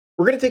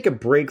 We're going to take a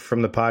break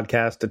from the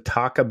podcast to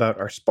talk about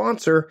our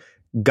sponsor,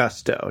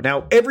 Gusto.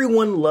 Now,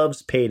 everyone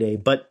loves payday,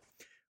 but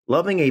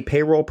loving a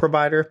payroll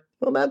provider,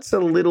 well, that's a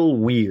little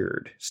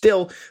weird.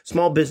 Still,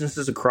 small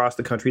businesses across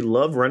the country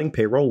love running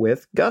payroll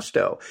with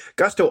Gusto.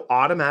 Gusto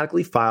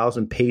automatically files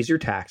and pays your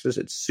taxes.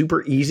 It's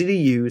super easy to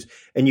use,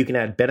 and you can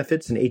add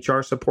benefits and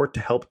HR support to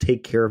help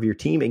take care of your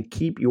team and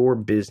keep your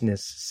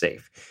business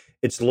safe.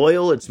 It's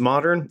loyal, it's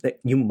modern,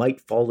 you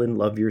might fall in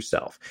love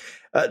yourself.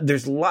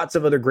 There's lots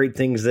of other great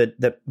things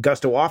that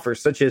Gusto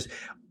offers, such as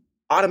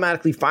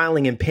automatically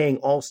filing and paying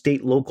all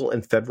state, local,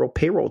 and federal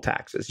payroll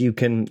taxes. You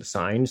can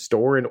sign,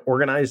 store, and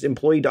organize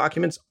employee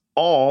documents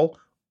all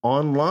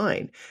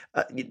online.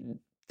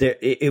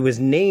 It was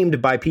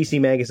named by PC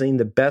Magazine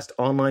the best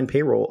online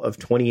payroll of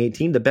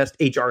 2018, the best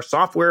HR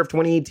software of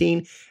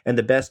 2018, and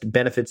the best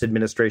benefits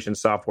administration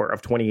software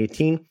of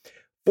 2018.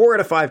 4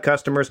 out of 5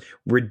 customers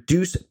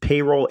reduce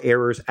payroll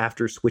errors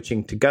after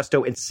switching to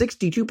Gusto, and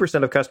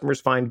 62% of customers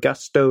find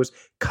Gusto's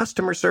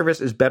customer service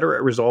is better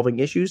at resolving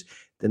issues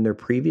than their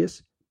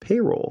previous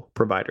payroll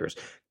providers.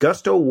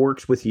 Gusto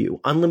works with you.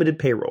 Unlimited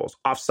payrolls,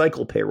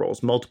 off-cycle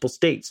payrolls, multiple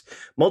states,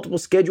 multiple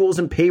schedules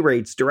and pay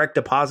rates, direct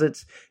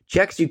deposits,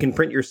 checks you can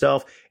print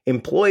yourself,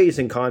 employees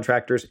and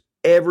contractors,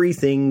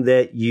 everything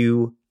that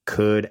you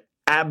could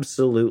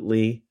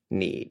absolutely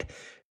need.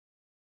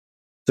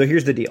 So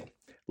here's the deal.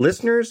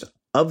 Listeners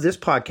of this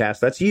podcast,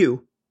 that's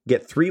you,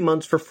 get 3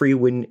 months for free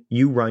when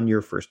you run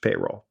your first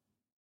payroll.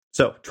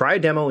 So try a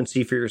demo and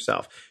see for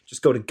yourself.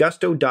 Just go to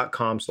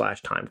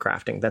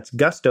gusto.com/timecrafting. That's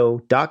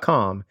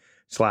gusto.com/timecrafting.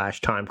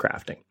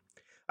 habits.com/timecrafting.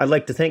 I'd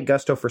like to thank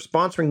Gusto for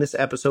sponsoring this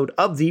episode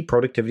of the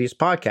Productivityist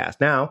Podcast.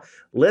 Now,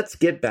 let's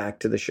get back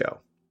to the show.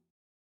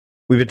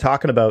 We've been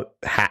talking about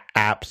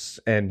apps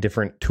and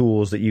different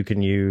tools that you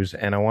can use,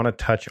 and I want to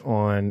touch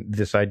on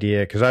this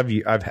idea because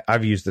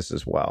I've used this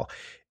as well.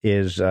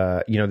 Is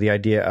the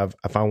idea of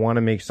if I want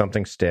to make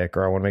something stick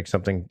or I want to make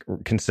something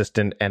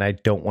consistent and I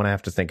don't want to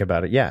have to think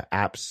about it. Yeah,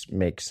 apps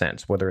make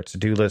sense. Whether it's a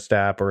to-do list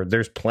app or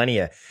there's plenty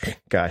of,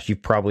 gosh,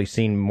 you've probably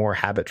seen more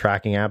habit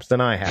tracking apps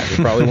than I have.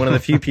 You're probably one of the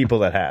few people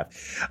that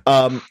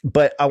have.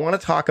 But I want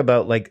to talk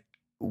about like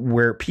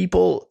where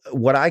people,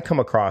 what I come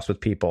across with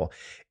people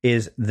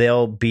is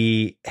they'll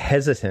be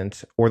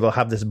hesitant or they'll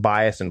have this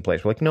bias in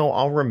place. We're like, no,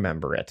 I'll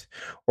remember it.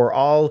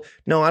 Or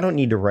no, I don't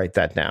need to write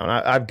that down.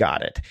 I've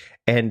got it.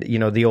 And,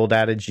 the old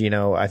adage,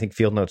 I think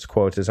Field Notes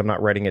quotes is I'm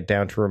not writing it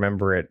down to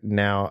remember it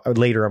now.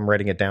 Later, I'm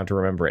writing it down to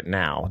remember it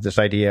now. This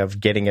idea of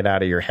getting it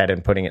out of your head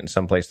and putting it in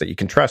some place that you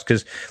can trust.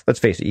 Because let's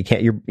face it,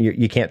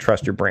 you can't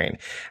trust your brain.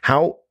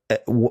 How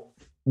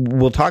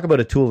we'll talk about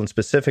a tool and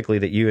specifically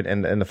that you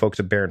and the folks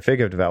at Bear and Fig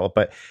have developed,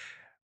 but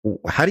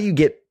how do you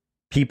get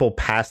people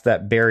past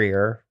that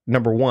barrier?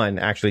 Number one,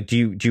 actually,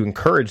 do you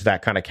encourage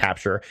that kind of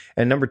capture?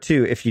 And number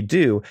two, if you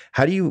do,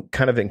 how do you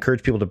kind of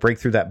encourage people to break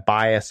through that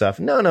bias of,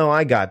 no,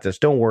 I got this.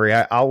 Don't worry.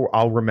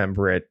 I'll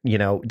remember it.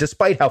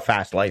 Despite how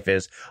fast life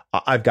is,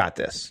 I've got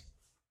this.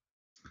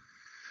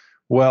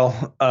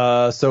 Well,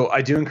 so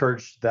I do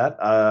encourage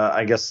that,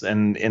 I guess,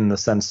 and in the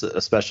sense,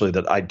 especially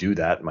that I do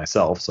that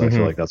myself. So I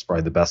feel like that's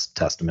probably the best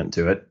testament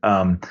to it.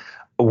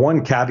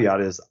 One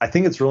caveat is I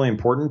think it's really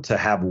important to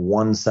have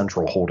one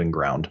central holding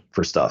ground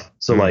for stuff.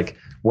 So like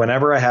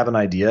whenever I have an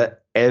idea,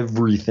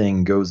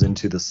 everything goes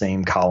into the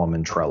same column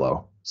in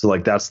Trello. So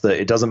like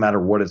it doesn't matter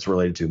what it's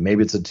related to.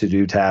 Maybe it's a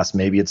to-do task.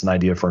 Maybe it's an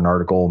idea for an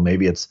article.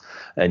 Maybe it's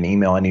an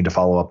email I need to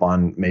follow up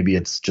on. Maybe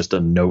it's just a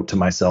note to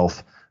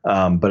myself.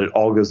 But it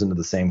all goes into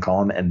the same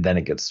column and then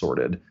it gets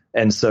sorted.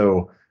 And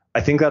so I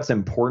think that's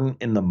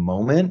important in the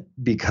moment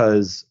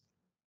because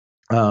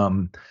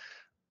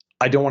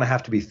I don't want to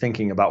have to be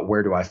thinking about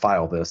where do I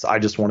file this. I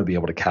just want to be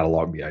able to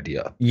catalog the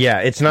idea. Yeah,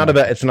 it's not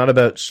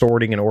about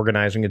sorting and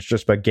organizing. It's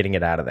just about getting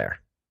it out of there.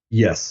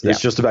 Yes, it's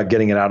just about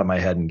getting it out of my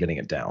head and getting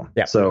it down.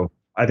 Yeah. So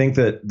I think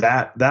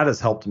that has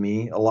helped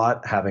me a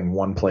lot, having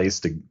one place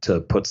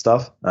to put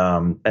stuff,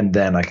 and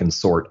then I can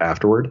sort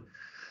afterward.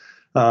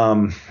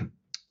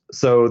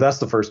 So that's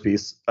the first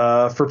piece.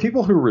 For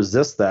people who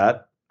resist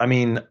that, I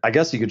mean, I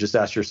guess you could just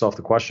ask yourself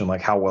the question,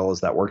 like, how well is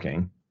that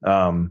working?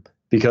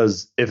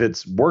 Because if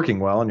it's working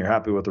well and you're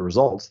happy with the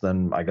results,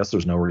 then I guess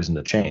there's no reason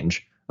to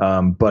change.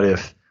 But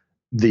if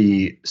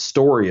the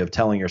story of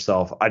telling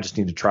yourself, I just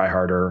need to try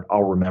harder,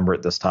 I'll remember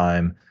it this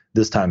time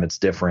it's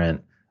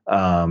different.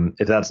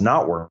 If that's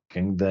not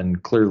working, then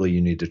clearly you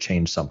need to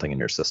change something in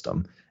your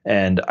system.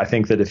 And I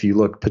think that if you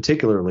look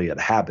particularly at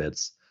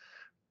habits,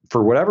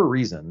 for whatever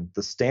reason,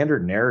 the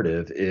standard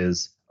narrative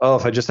is, oh,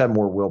 if I just had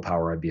more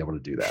willpower, I'd be able to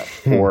do that.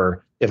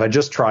 Or if I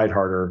just tried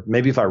harder,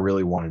 maybe if I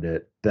really wanted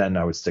it, then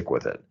I would stick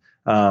with it.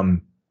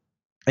 And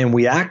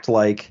we act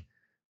like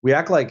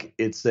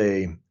it's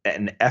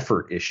an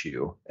effort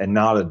issue and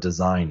not a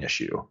design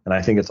issue. And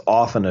I think it's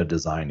often a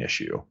design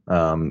issue,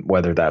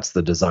 whether that's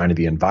the design of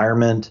the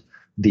environment,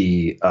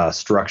 the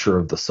structure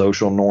of the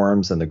social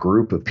norms and the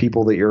group of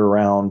people that you're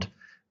around,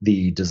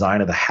 the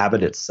design of the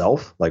habit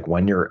itself, like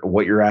what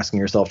you're asking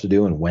yourself to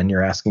do and when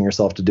you're asking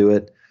yourself to do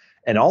it.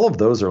 And all of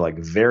those are like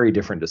very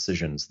different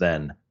decisions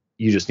than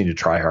you just need to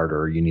try harder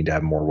or you need to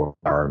have more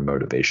willpower and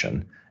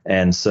motivation.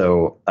 And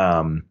so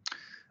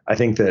I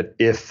think that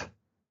if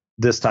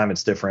this time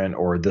it's different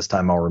or this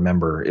time I'll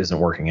remember isn't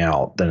working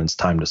out, then it's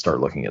time to start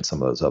looking at some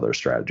of those other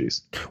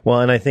strategies. Well,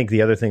 and I think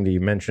the other thing that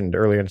you mentioned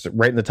earlier, it's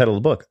right in the title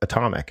of the book,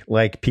 Atomic,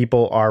 like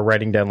people are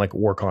writing down like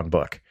work on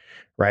book,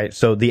 right?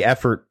 So the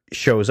effort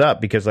shows up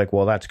because like,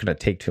 well, that's going to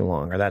take too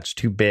long or that's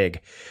too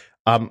big.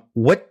 And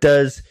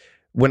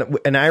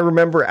I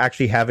remember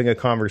actually having a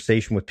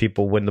conversation with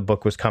people when the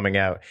book was coming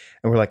out,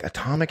 and we're like,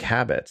 Atomic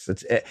Habits.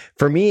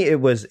 For me, it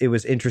was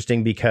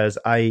interesting because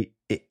I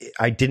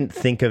didn't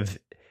think of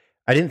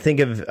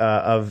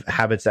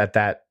habits at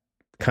that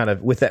kind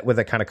of with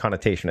that kind of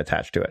connotation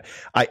attached to it.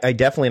 I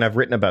definitely, and I've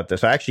written about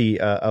this. I actually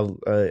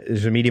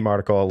there's a Medium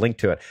article. I'll link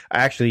to it. I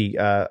actually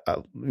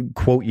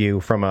quote you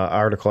from an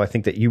article I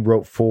think that you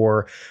wrote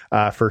for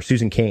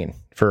Susan Cain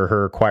for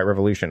her Quiet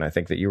Revolution. I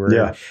think that you were.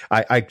 Yeah.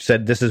 I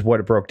said this is what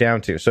it broke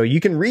down to. So you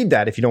can read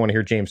that if you don't want to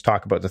hear James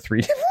talk about the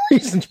 3 different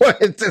reasons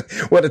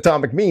what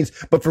atomic means.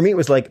 But for me, it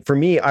was like,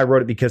 I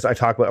wrote it because I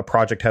talk about a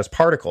project has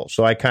particles.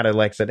 So I kind of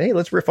like said, hey,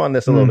 let's riff on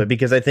this a little bit,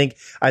 because I think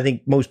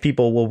most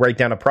people will write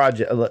down a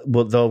project.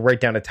 They'll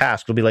write down a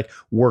task. It'll be like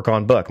work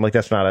on book. I'm like,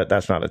 that's not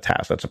a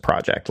task. That's a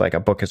project. Like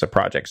a book is a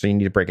project. So you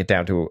need to break it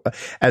down to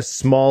as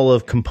small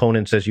of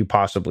components as you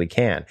possibly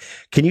can.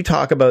 Can you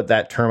talk about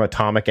that term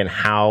atomic and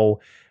how,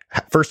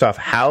 first off,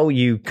 how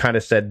you kind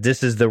of said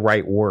this is the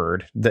right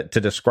word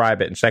to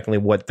describe it, and secondly,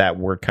 what that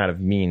word kind of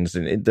means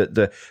and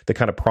the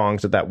kind of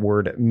prongs that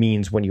word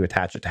means when you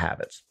attach it to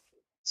habits?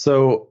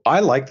 So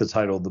I like the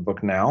title of the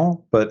book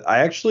now, but I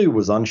actually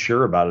was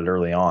unsure about it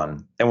early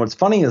on. And what's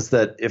funny is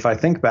that if I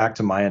think back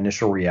to my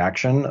initial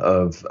reaction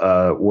of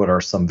what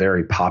are some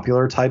very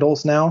popular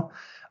titles now,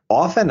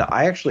 often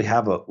I actually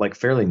have a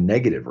fairly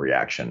negative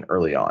reaction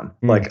early on.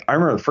 Like I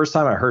remember the first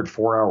time I heard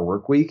 4 Hour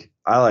Work Week,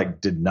 I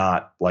did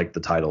not like the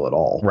title at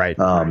all. Right.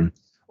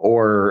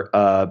 Or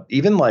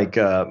even my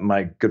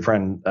good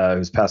friend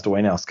who's passed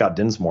away now, Scott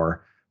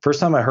Dinsmore. First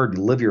time I heard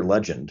Live Your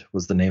Legend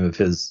was the name of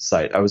his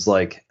site. I was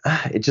like,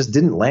 it just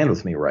didn't land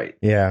with me right.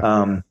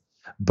 Yeah.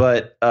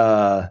 But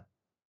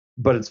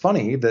it's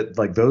funny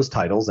that those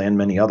titles and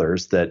many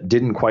others that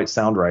didn't quite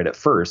sound right at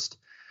first,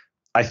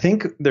 I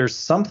think there's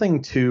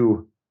something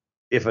to,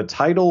 if a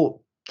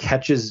title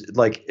catches,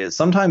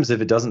 sometimes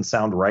if it doesn't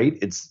sound right,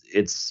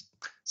 it's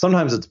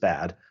sometimes it's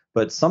bad,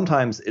 but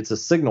sometimes it's a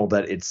signal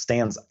that it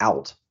stands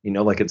out.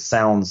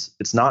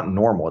 It's not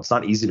normal. It's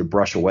not easy to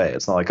brush away.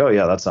 It's not like, oh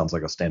yeah, that sounds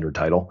like a standard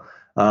title.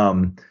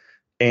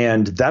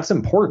 And that's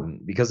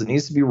important because it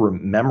needs to be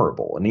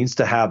memorable. It needs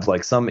to have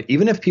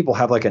even if people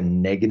have a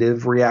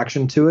negative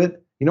reaction to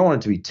it, you don't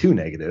want it to be too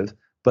negative,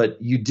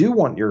 but you do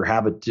want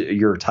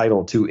your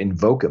title to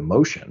invoke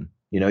emotion.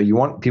 You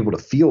want people to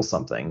feel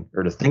something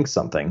or to think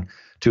something,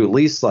 to at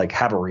least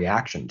have a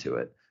reaction to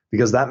it,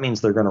 because that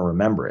means they're going to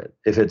remember it.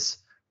 If it's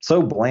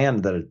so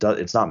bland that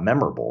it's not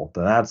memorable,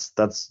 then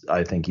that's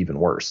I think even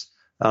worse.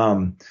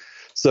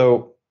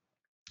 So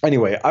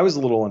anyway, I was a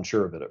little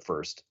unsure of it at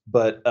first,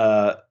 but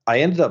I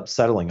ended up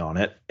settling on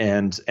it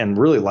and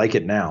really like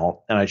it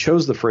now. And I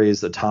chose the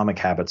phrase Atomic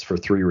Habits for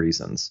 3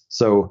 reasons.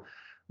 So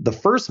the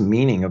first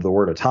meaning of the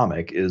word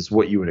atomic is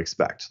what you would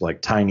expect,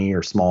 like tiny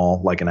or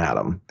small, like an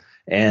atom.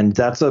 And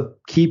that's a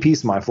key piece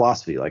of my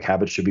philosophy.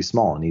 Habits should be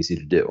small and easy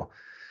to do.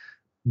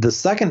 The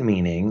second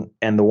meaning,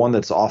 and the one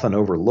that's often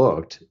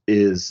overlooked,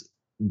 is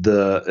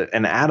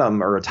an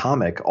atom or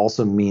atomic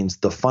also means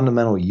the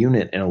fundamental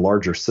unit in a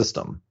larger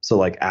system.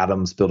 So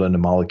atoms built into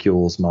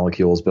molecules,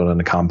 molecules built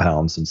into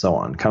compounds, and so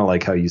on. Kind of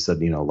like how you said,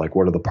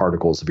 what are the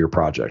particles of your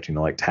project?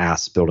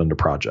 Tasks built into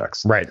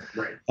projects. Right.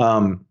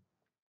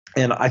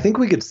 And I think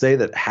we could say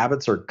that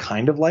habits are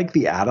kind of like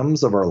the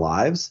atoms of our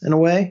lives in a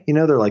way.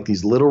 They're like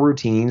these little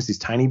routines, these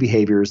tiny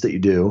behaviors that you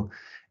do.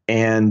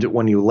 And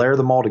when you layer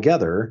them all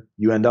together,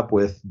 you end up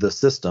with the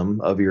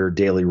system of your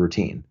daily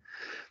routine.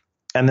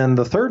 And then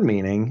the third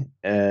meaning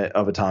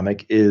of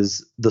atomic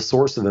is the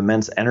source of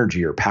immense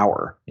energy or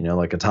power,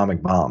 like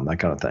atomic bomb, that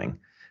kind of thing.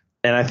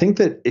 And I think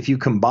that if you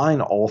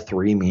combine all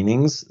 3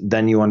 meanings,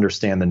 then you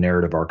understand the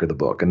narrative arc of the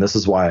book. And this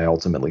is why I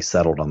ultimately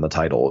settled on the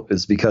title,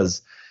 is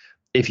because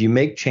if you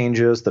make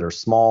changes that are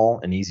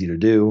small and easy to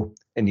do,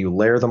 and you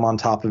layer them on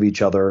top of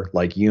each other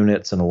like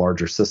units in a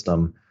larger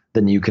system,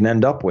 then you can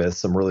end up with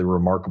some really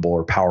remarkable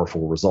or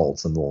powerful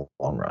results in the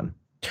long run.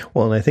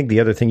 Well, and I think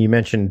the other thing you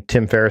mentioned,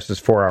 Tim Ferriss's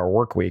 4 Hour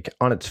Work Week,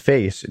 on its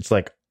face, it's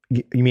like,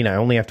 you mean I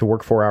only have to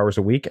work 4 hours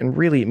a week? And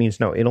really it means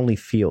no, it only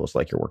feels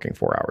like you're working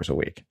 4 hours a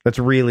week. That's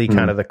really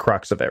kind of the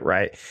crux of it,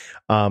 right?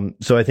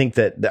 So I think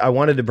that I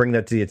wanted to bring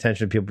that to the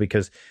attention of people,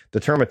 because the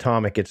term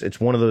atomic, it's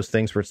one of those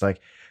things where it's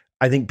like,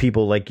 I think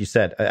people, like you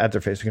said, at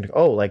their face are going to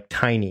go,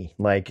 tiny,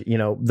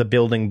 the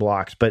building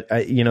blocks. But,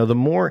 the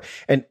more,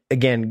 and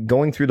again,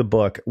 going through the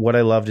book, what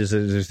I loved is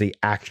there's the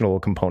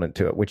actionable component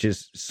to it, which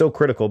is so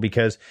critical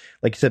because,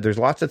 like you said, there's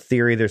lots of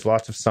theory, there's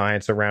lots of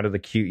science around the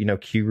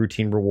cue,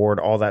 routine, reward,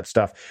 all that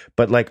stuff.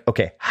 But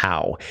okay,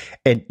 how?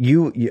 And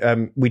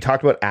we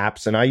talked about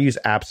apps, and I use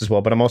apps as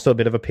well, but I'm also a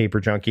bit of a paper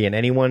junkie. And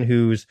anyone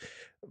who's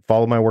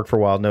followed my work for a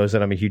while knows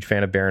that I'm a huge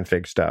fan of Baron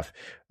Fig stuff.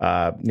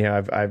 My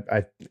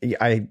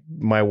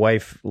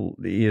wife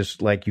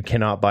is like, you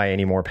cannot buy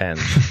any more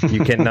pens.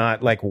 You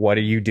cannot, what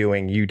are you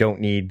doing? You don't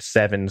need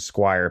 7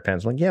 Squire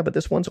pens. I'm like, yeah, but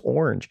this one's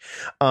orange.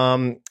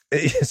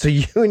 So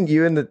you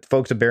and the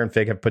folks at Baron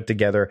Fig have put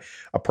together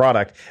a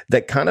product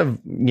that kind of,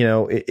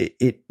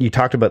 you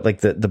talked about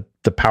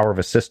the power of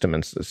a system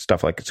and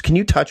stuff like this. Can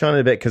you touch on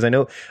it a bit? Because I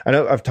know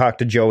I've talked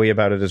to Joey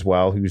about it as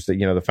well, who's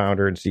the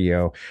founder and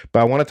CEO. But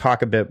I want to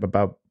talk a bit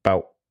about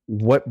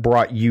what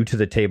brought you to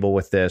the table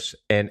with this,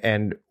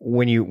 and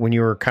when you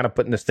were kind of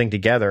putting this thing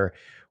together,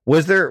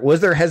 was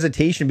there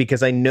hesitation?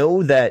 Because I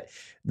know that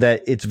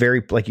it's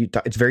very,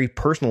 it's very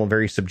personal and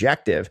very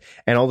subjective,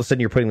 and all of a sudden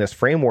you're putting this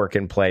framework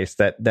in place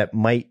that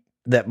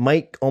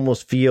might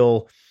almost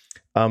feel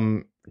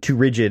too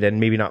rigid and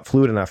maybe not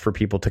fluid enough for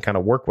people to kind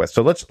of work with.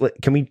 So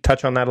can we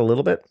touch on that a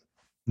little bit?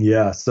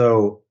 Yeah.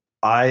 So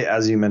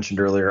as you mentioned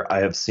earlier, I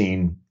have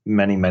seen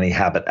many, many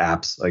habit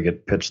apps. I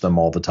get pitched them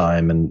all the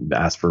time and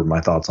asked for my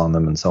thoughts on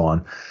them and so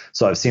on.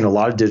 So I've seen a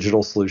lot of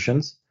digital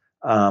solutions.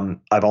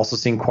 I've also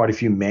seen quite a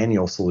few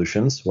manual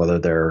solutions, whether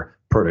they're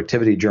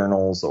productivity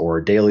journals or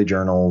daily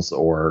journals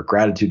or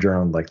gratitude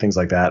journal, things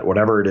like that,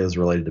 whatever it is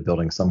related to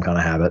building some kind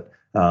of habit.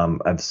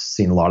 I've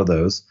seen a lot of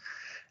those.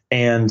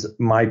 And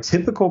my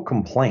typical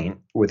complaint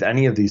with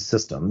any of these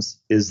systems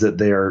is that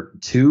they are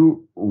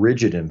too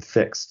rigid and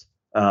fixed.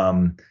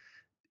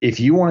 If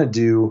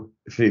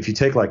you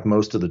take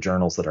most of the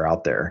journals that are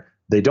out there,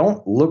 they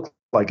don't look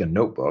like a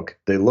notebook.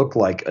 They look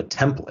like a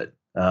template.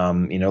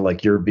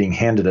 Like you're being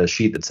handed a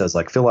sheet that says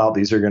like, fill out,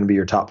 these are going to be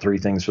your top 3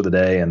 things for the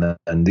day.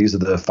 And these are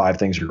the 5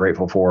 things you're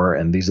grateful for.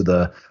 And these are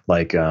the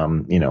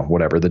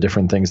whatever, the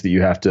different things that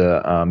you have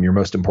to, your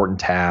most important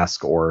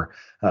task, or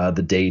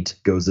the date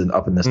goes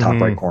up in this top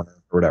right corner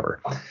or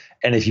whatever.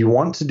 And if you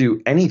want to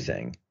do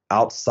anything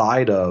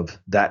outside of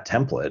that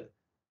template,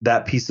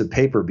 that piece of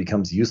paper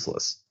becomes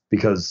useless,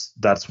 because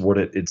that's what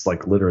it's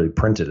like, literally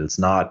printed. It's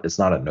not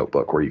a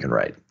notebook where you can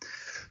write.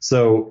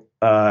 So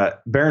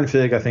Baron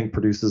Fig, I think,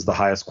 produces the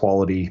highest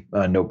quality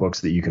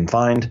notebooks that you can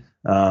find.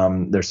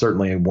 They're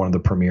certainly one of the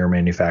premier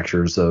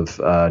manufacturers of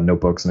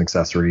notebooks and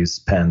accessories,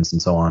 pens,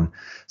 and so on.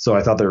 So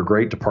I thought they were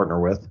great to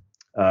partner with.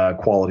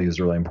 Quality is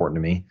really important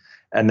to me.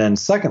 And then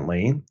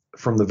secondly,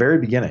 from the very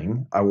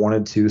beginning, I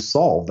wanted to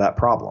solve that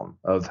problem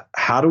of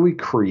how do we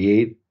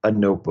create a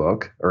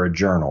notebook or a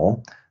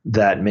journal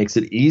that makes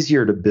it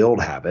easier to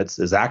build habits,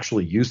 is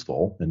actually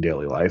useful in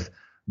daily life,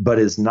 but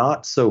is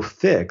not so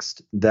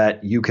fixed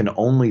that you can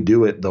only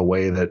do it the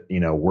way that,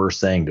 we're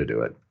saying to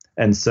do it.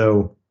 And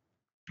so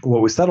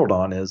what we settled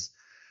on is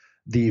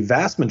the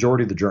vast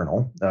majority of the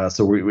journal.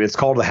 It's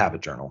called the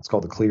Habit Journal. It's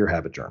called the Clear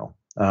Habit Journal.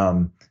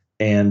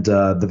 And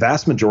the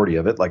vast majority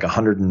of it, like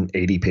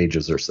 180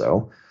 pages or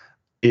so,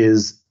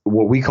 is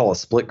what we call a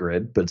split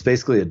grid, but it's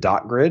basically a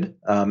dot grid.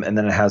 And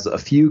then it has a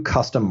few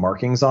custom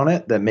markings on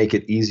it that make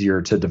it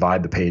easier to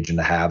divide the page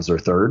into halves or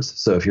thirds.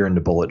 So if you're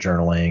into bullet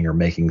journaling or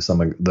making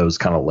some of those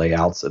kind of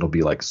layouts, it'll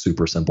be like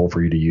super simple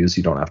for you to use.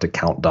 You don't have to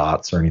count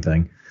dots or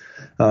anything.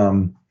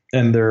 And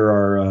there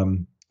are,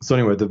 so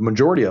anyway, the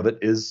majority of it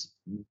is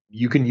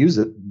you can use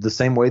it the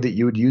same way that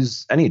you would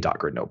use any dot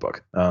grid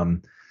notebook.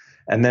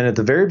 And then at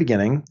the very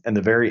beginning and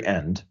the very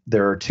end,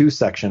 there are 2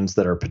 sections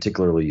that are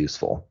particularly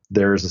useful.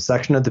 There's a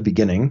section at the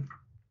beginning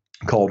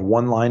called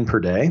 1 line per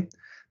day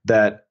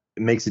that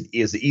makes it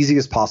as easy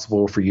as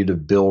possible for you to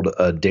build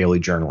a daily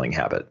journaling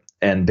habit.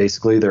 And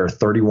basically there are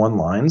 31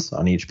 lines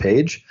on each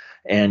page,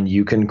 and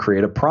you can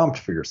create a prompt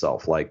for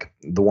yourself. Like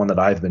the one that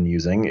I've been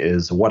using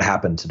is what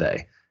happened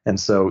today. And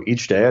so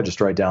each day I just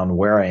write down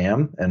where I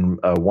am and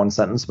 1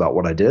 sentence about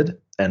what I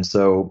did. And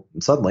so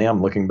suddenly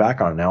I'm looking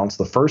back on it now. It's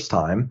the first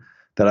time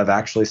that I've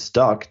actually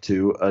stuck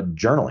to a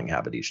journaling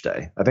habit each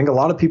day. I think a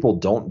lot of people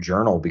don't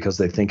journal because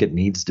they think it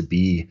needs to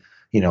be,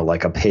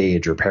 like a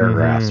page or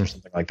paragraphs or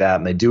something like that.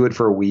 And they do it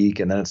for a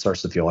week, and then it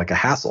starts to feel like a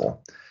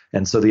hassle.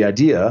 And so the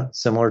idea,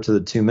 similar to the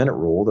 2-minute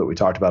rule that we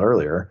talked about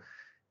earlier,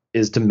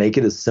 is to make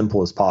it as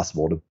simple as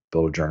possible to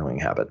build a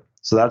journaling habit.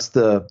 So that's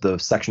the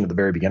section at the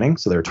very beginning.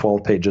 So there are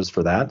 12 pages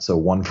for that. So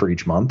 1 for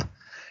each month.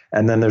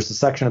 And then there's a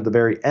section at the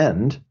very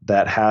end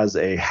that has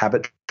a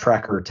habit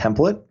tracker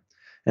template.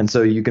 And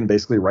so you can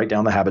basically write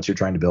down the habits you're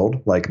trying to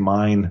build. Like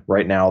mine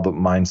right now,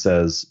 mine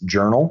says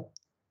journal,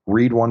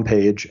 read 1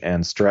 page,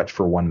 and stretch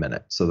for 1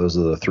 minute. So those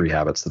are the 3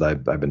 habits that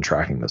I've been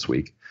tracking this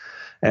week.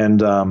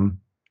 And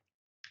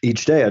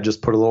each day I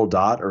just put a little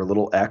dot or a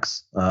little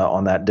X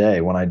on that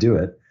day when I do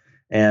it.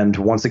 And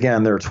once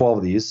again, there are 12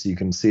 of these, so you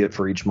can see it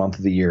for each month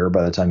of the year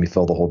by the time you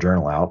fill the whole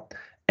journal out.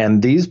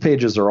 And these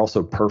pages are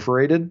also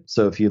perforated.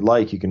 So if you'd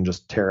like, you can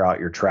just tear out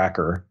your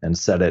tracker and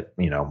set it,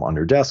 on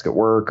your desk at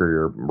work or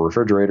your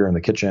refrigerator in the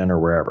kitchen or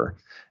wherever.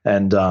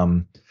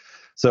 And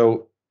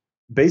so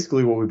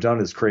basically what we've done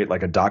is create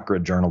like a dot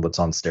grid journal that's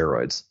on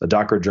steroids, a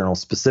dot grid journal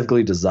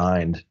specifically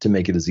designed to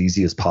make it as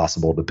easy as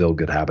possible to build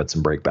good habits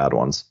and break bad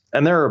ones.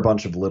 And there are a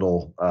bunch of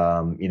little,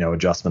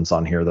 adjustments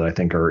on here that I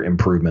think are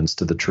improvements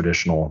to the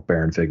traditional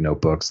Baron Fig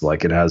notebooks.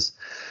 Like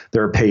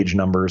there are page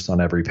numbers on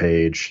every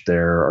page.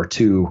 There are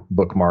 2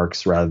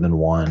 bookmarks rather than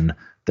 1.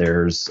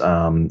 There's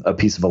a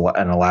piece of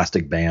an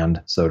elastic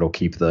band, so it'll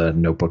keep the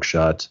notebook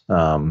shut.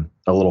 A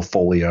little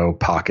folio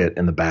pocket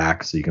in the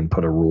back, so you can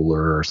put a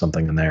ruler or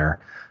something in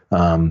there.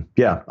 I'm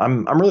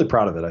really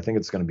proud of it. I think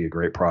it's going to be a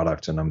great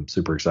product, and I'm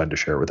super excited to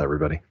share it with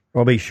everybody.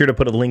 I'll be sure to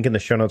put a link in the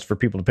show notes for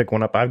people to pick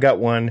one up. I've got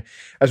one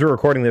as we're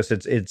recording this.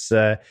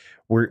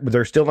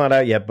 They're still not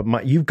out yet,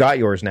 but you've got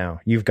yours now.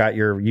 You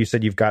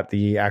said you've got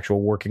the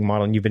actual working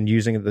model, and you've been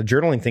using it. The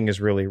journaling thing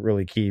is really,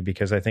 really key,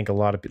 because I think a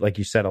lot of, like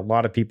you said, a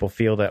lot of people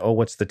feel that, oh,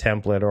 what's the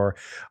template, or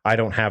I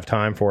don't have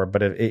time for it.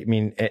 But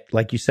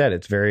like you said,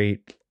 it's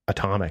very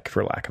atomic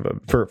for lack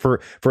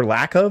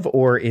of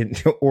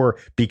or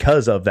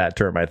because of that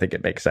term. I think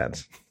it makes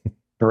sense.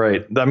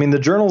 Right. I mean, the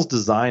journal's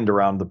designed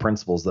around the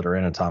principles that are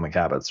in Atomic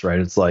Habits, right?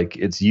 It's like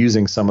it's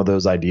using some of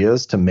those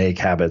ideas to make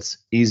habits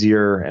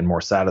easier and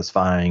more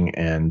satisfying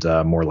and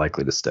more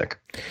likely to stick.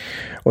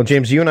 Well,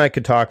 James, you and I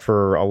could talk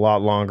for a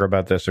lot longer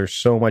about this. There's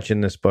so much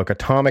in this book.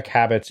 Atomic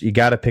Habits, you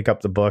got to pick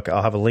up the book.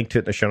 I'll have a link to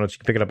it in the show notes. You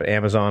can pick it up at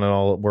Amazon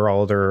and where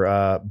all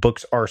other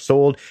books are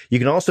sold. You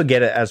can also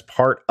get it as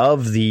part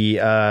of the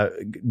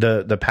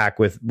pack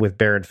with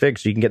Baron Fig,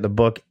 so you can get the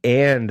book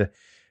and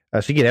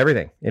so you get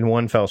everything in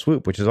one fell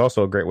swoop, which is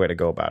also a great way to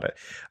go about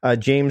it.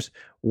 James,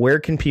 where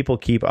can people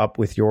keep up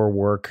with your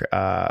work?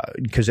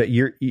 Because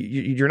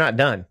you're not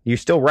done. You're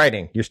still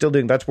writing. You're still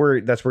doing. That's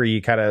where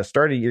you kind of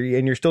started.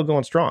 And you're still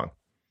going strong.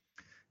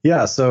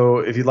 Yeah, so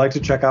if you'd like to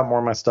check out more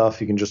of my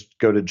stuff, you can just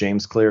go to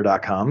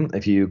jamesclear.com.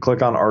 If you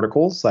click on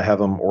articles, I have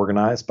them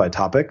organized by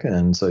topic,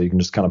 and so you can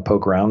just kind of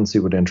poke around and see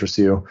what interests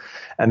you.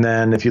 And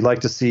then if you'd like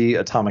to see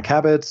Atomic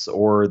Habits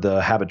or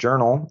the Habit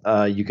Journal,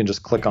 you can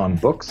just click on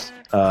books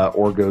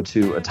or go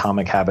to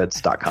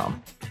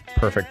atomichabits.com.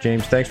 Perfect.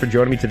 James, thanks for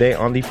joining me today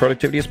on the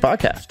Productivityist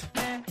Podcast.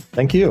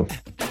 Thank you.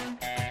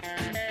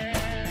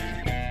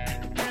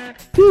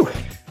 Whew.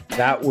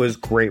 That was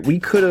great. We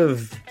could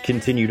have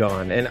continued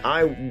on, and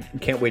I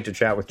can't wait to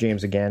chat with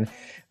James again,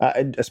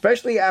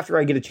 especially after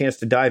I get a chance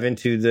to dive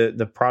into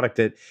the product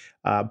that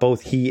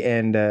both he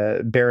and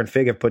Baron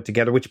Fig have put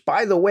together, which,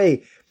 by the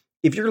way,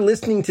 if you're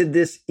listening to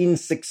this in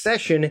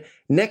succession,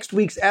 next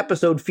week's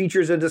episode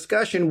features a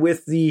discussion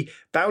with the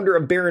founder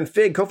of Baron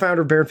Fig,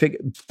 co-founder of Baron Fig,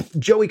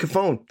 Joey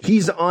Cofone.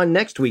 He's on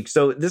next week.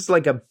 So this is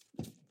like a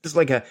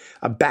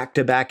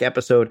back-to-back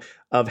episode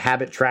of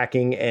habit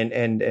tracking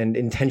and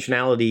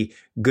intentionality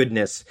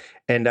goodness.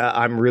 And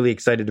I'm really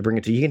excited to bring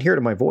it to you. You can hear it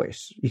in my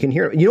voice. You can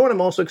hear it. You know what I'm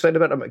also excited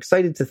about? I'm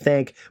excited to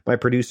thank my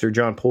producer,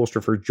 John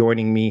Polster, for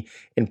joining me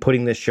in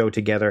putting this show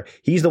together.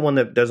 He's the one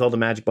that does all the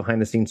magic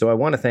behind the scenes. So I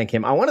want to thank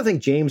him. I want to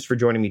thank James for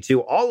joining me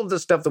too. All of the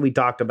stuff that we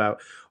talked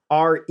about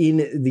are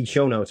in the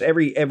show notes.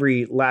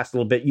 Every last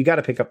little bit, you got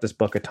to pick up this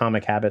book,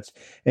 Atomic Habits,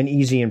 an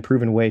easy and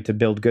proven way to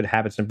build good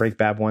habits and break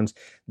bad ones.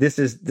 This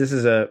is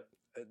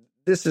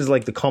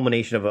like the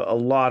culmination of a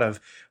lot of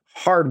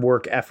hard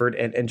work, effort,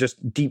 and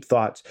just deep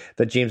thoughts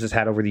that James has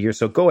had over the years.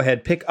 So go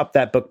ahead, pick up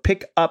that book,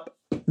 pick up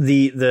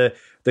the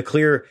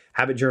Clear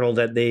Habit Journal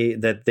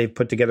that they've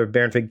put together with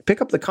Baron Fig. Pick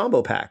up the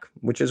combo pack,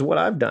 which is what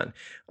I've done.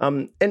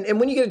 And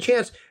when you get a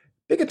chance,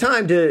 pick a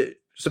time to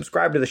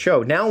subscribe to the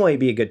show. Now might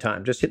be a good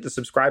time. Just hit the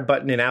subscribe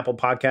button in Apple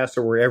Podcasts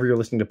or wherever you're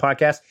listening to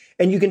podcasts.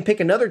 And you can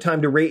pick another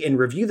time to rate and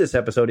review this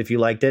episode if you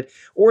liked it,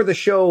 or the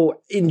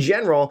show in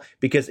general,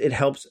 because it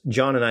helps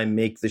John and I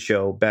make the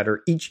show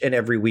better. Each and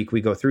every week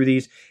we go through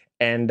these.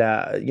 And,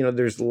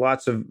 there's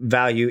lots of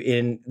value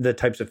in the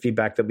types of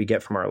feedback that we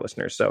get from our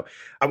listeners. So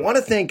I want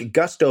to thank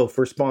Gusto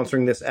for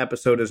sponsoring this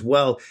episode as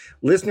well.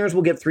 Listeners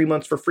will get 3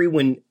 months for free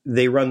when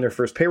they run their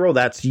first payroll.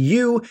 That's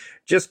you.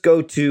 Just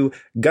go to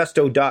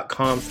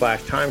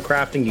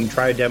gusto.com/timecrafting. You can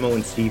try a demo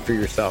and see for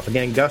yourself.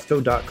 Again,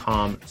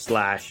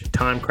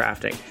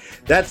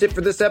 gusto.com/timecrafting. That's it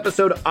for this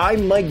episode.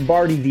 I'm Mike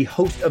Barty, the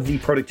host of the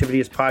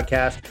Productivityist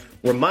Podcast,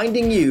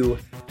 reminding you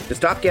to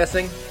stop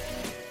guessing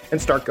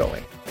and start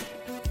going.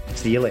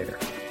 See you later.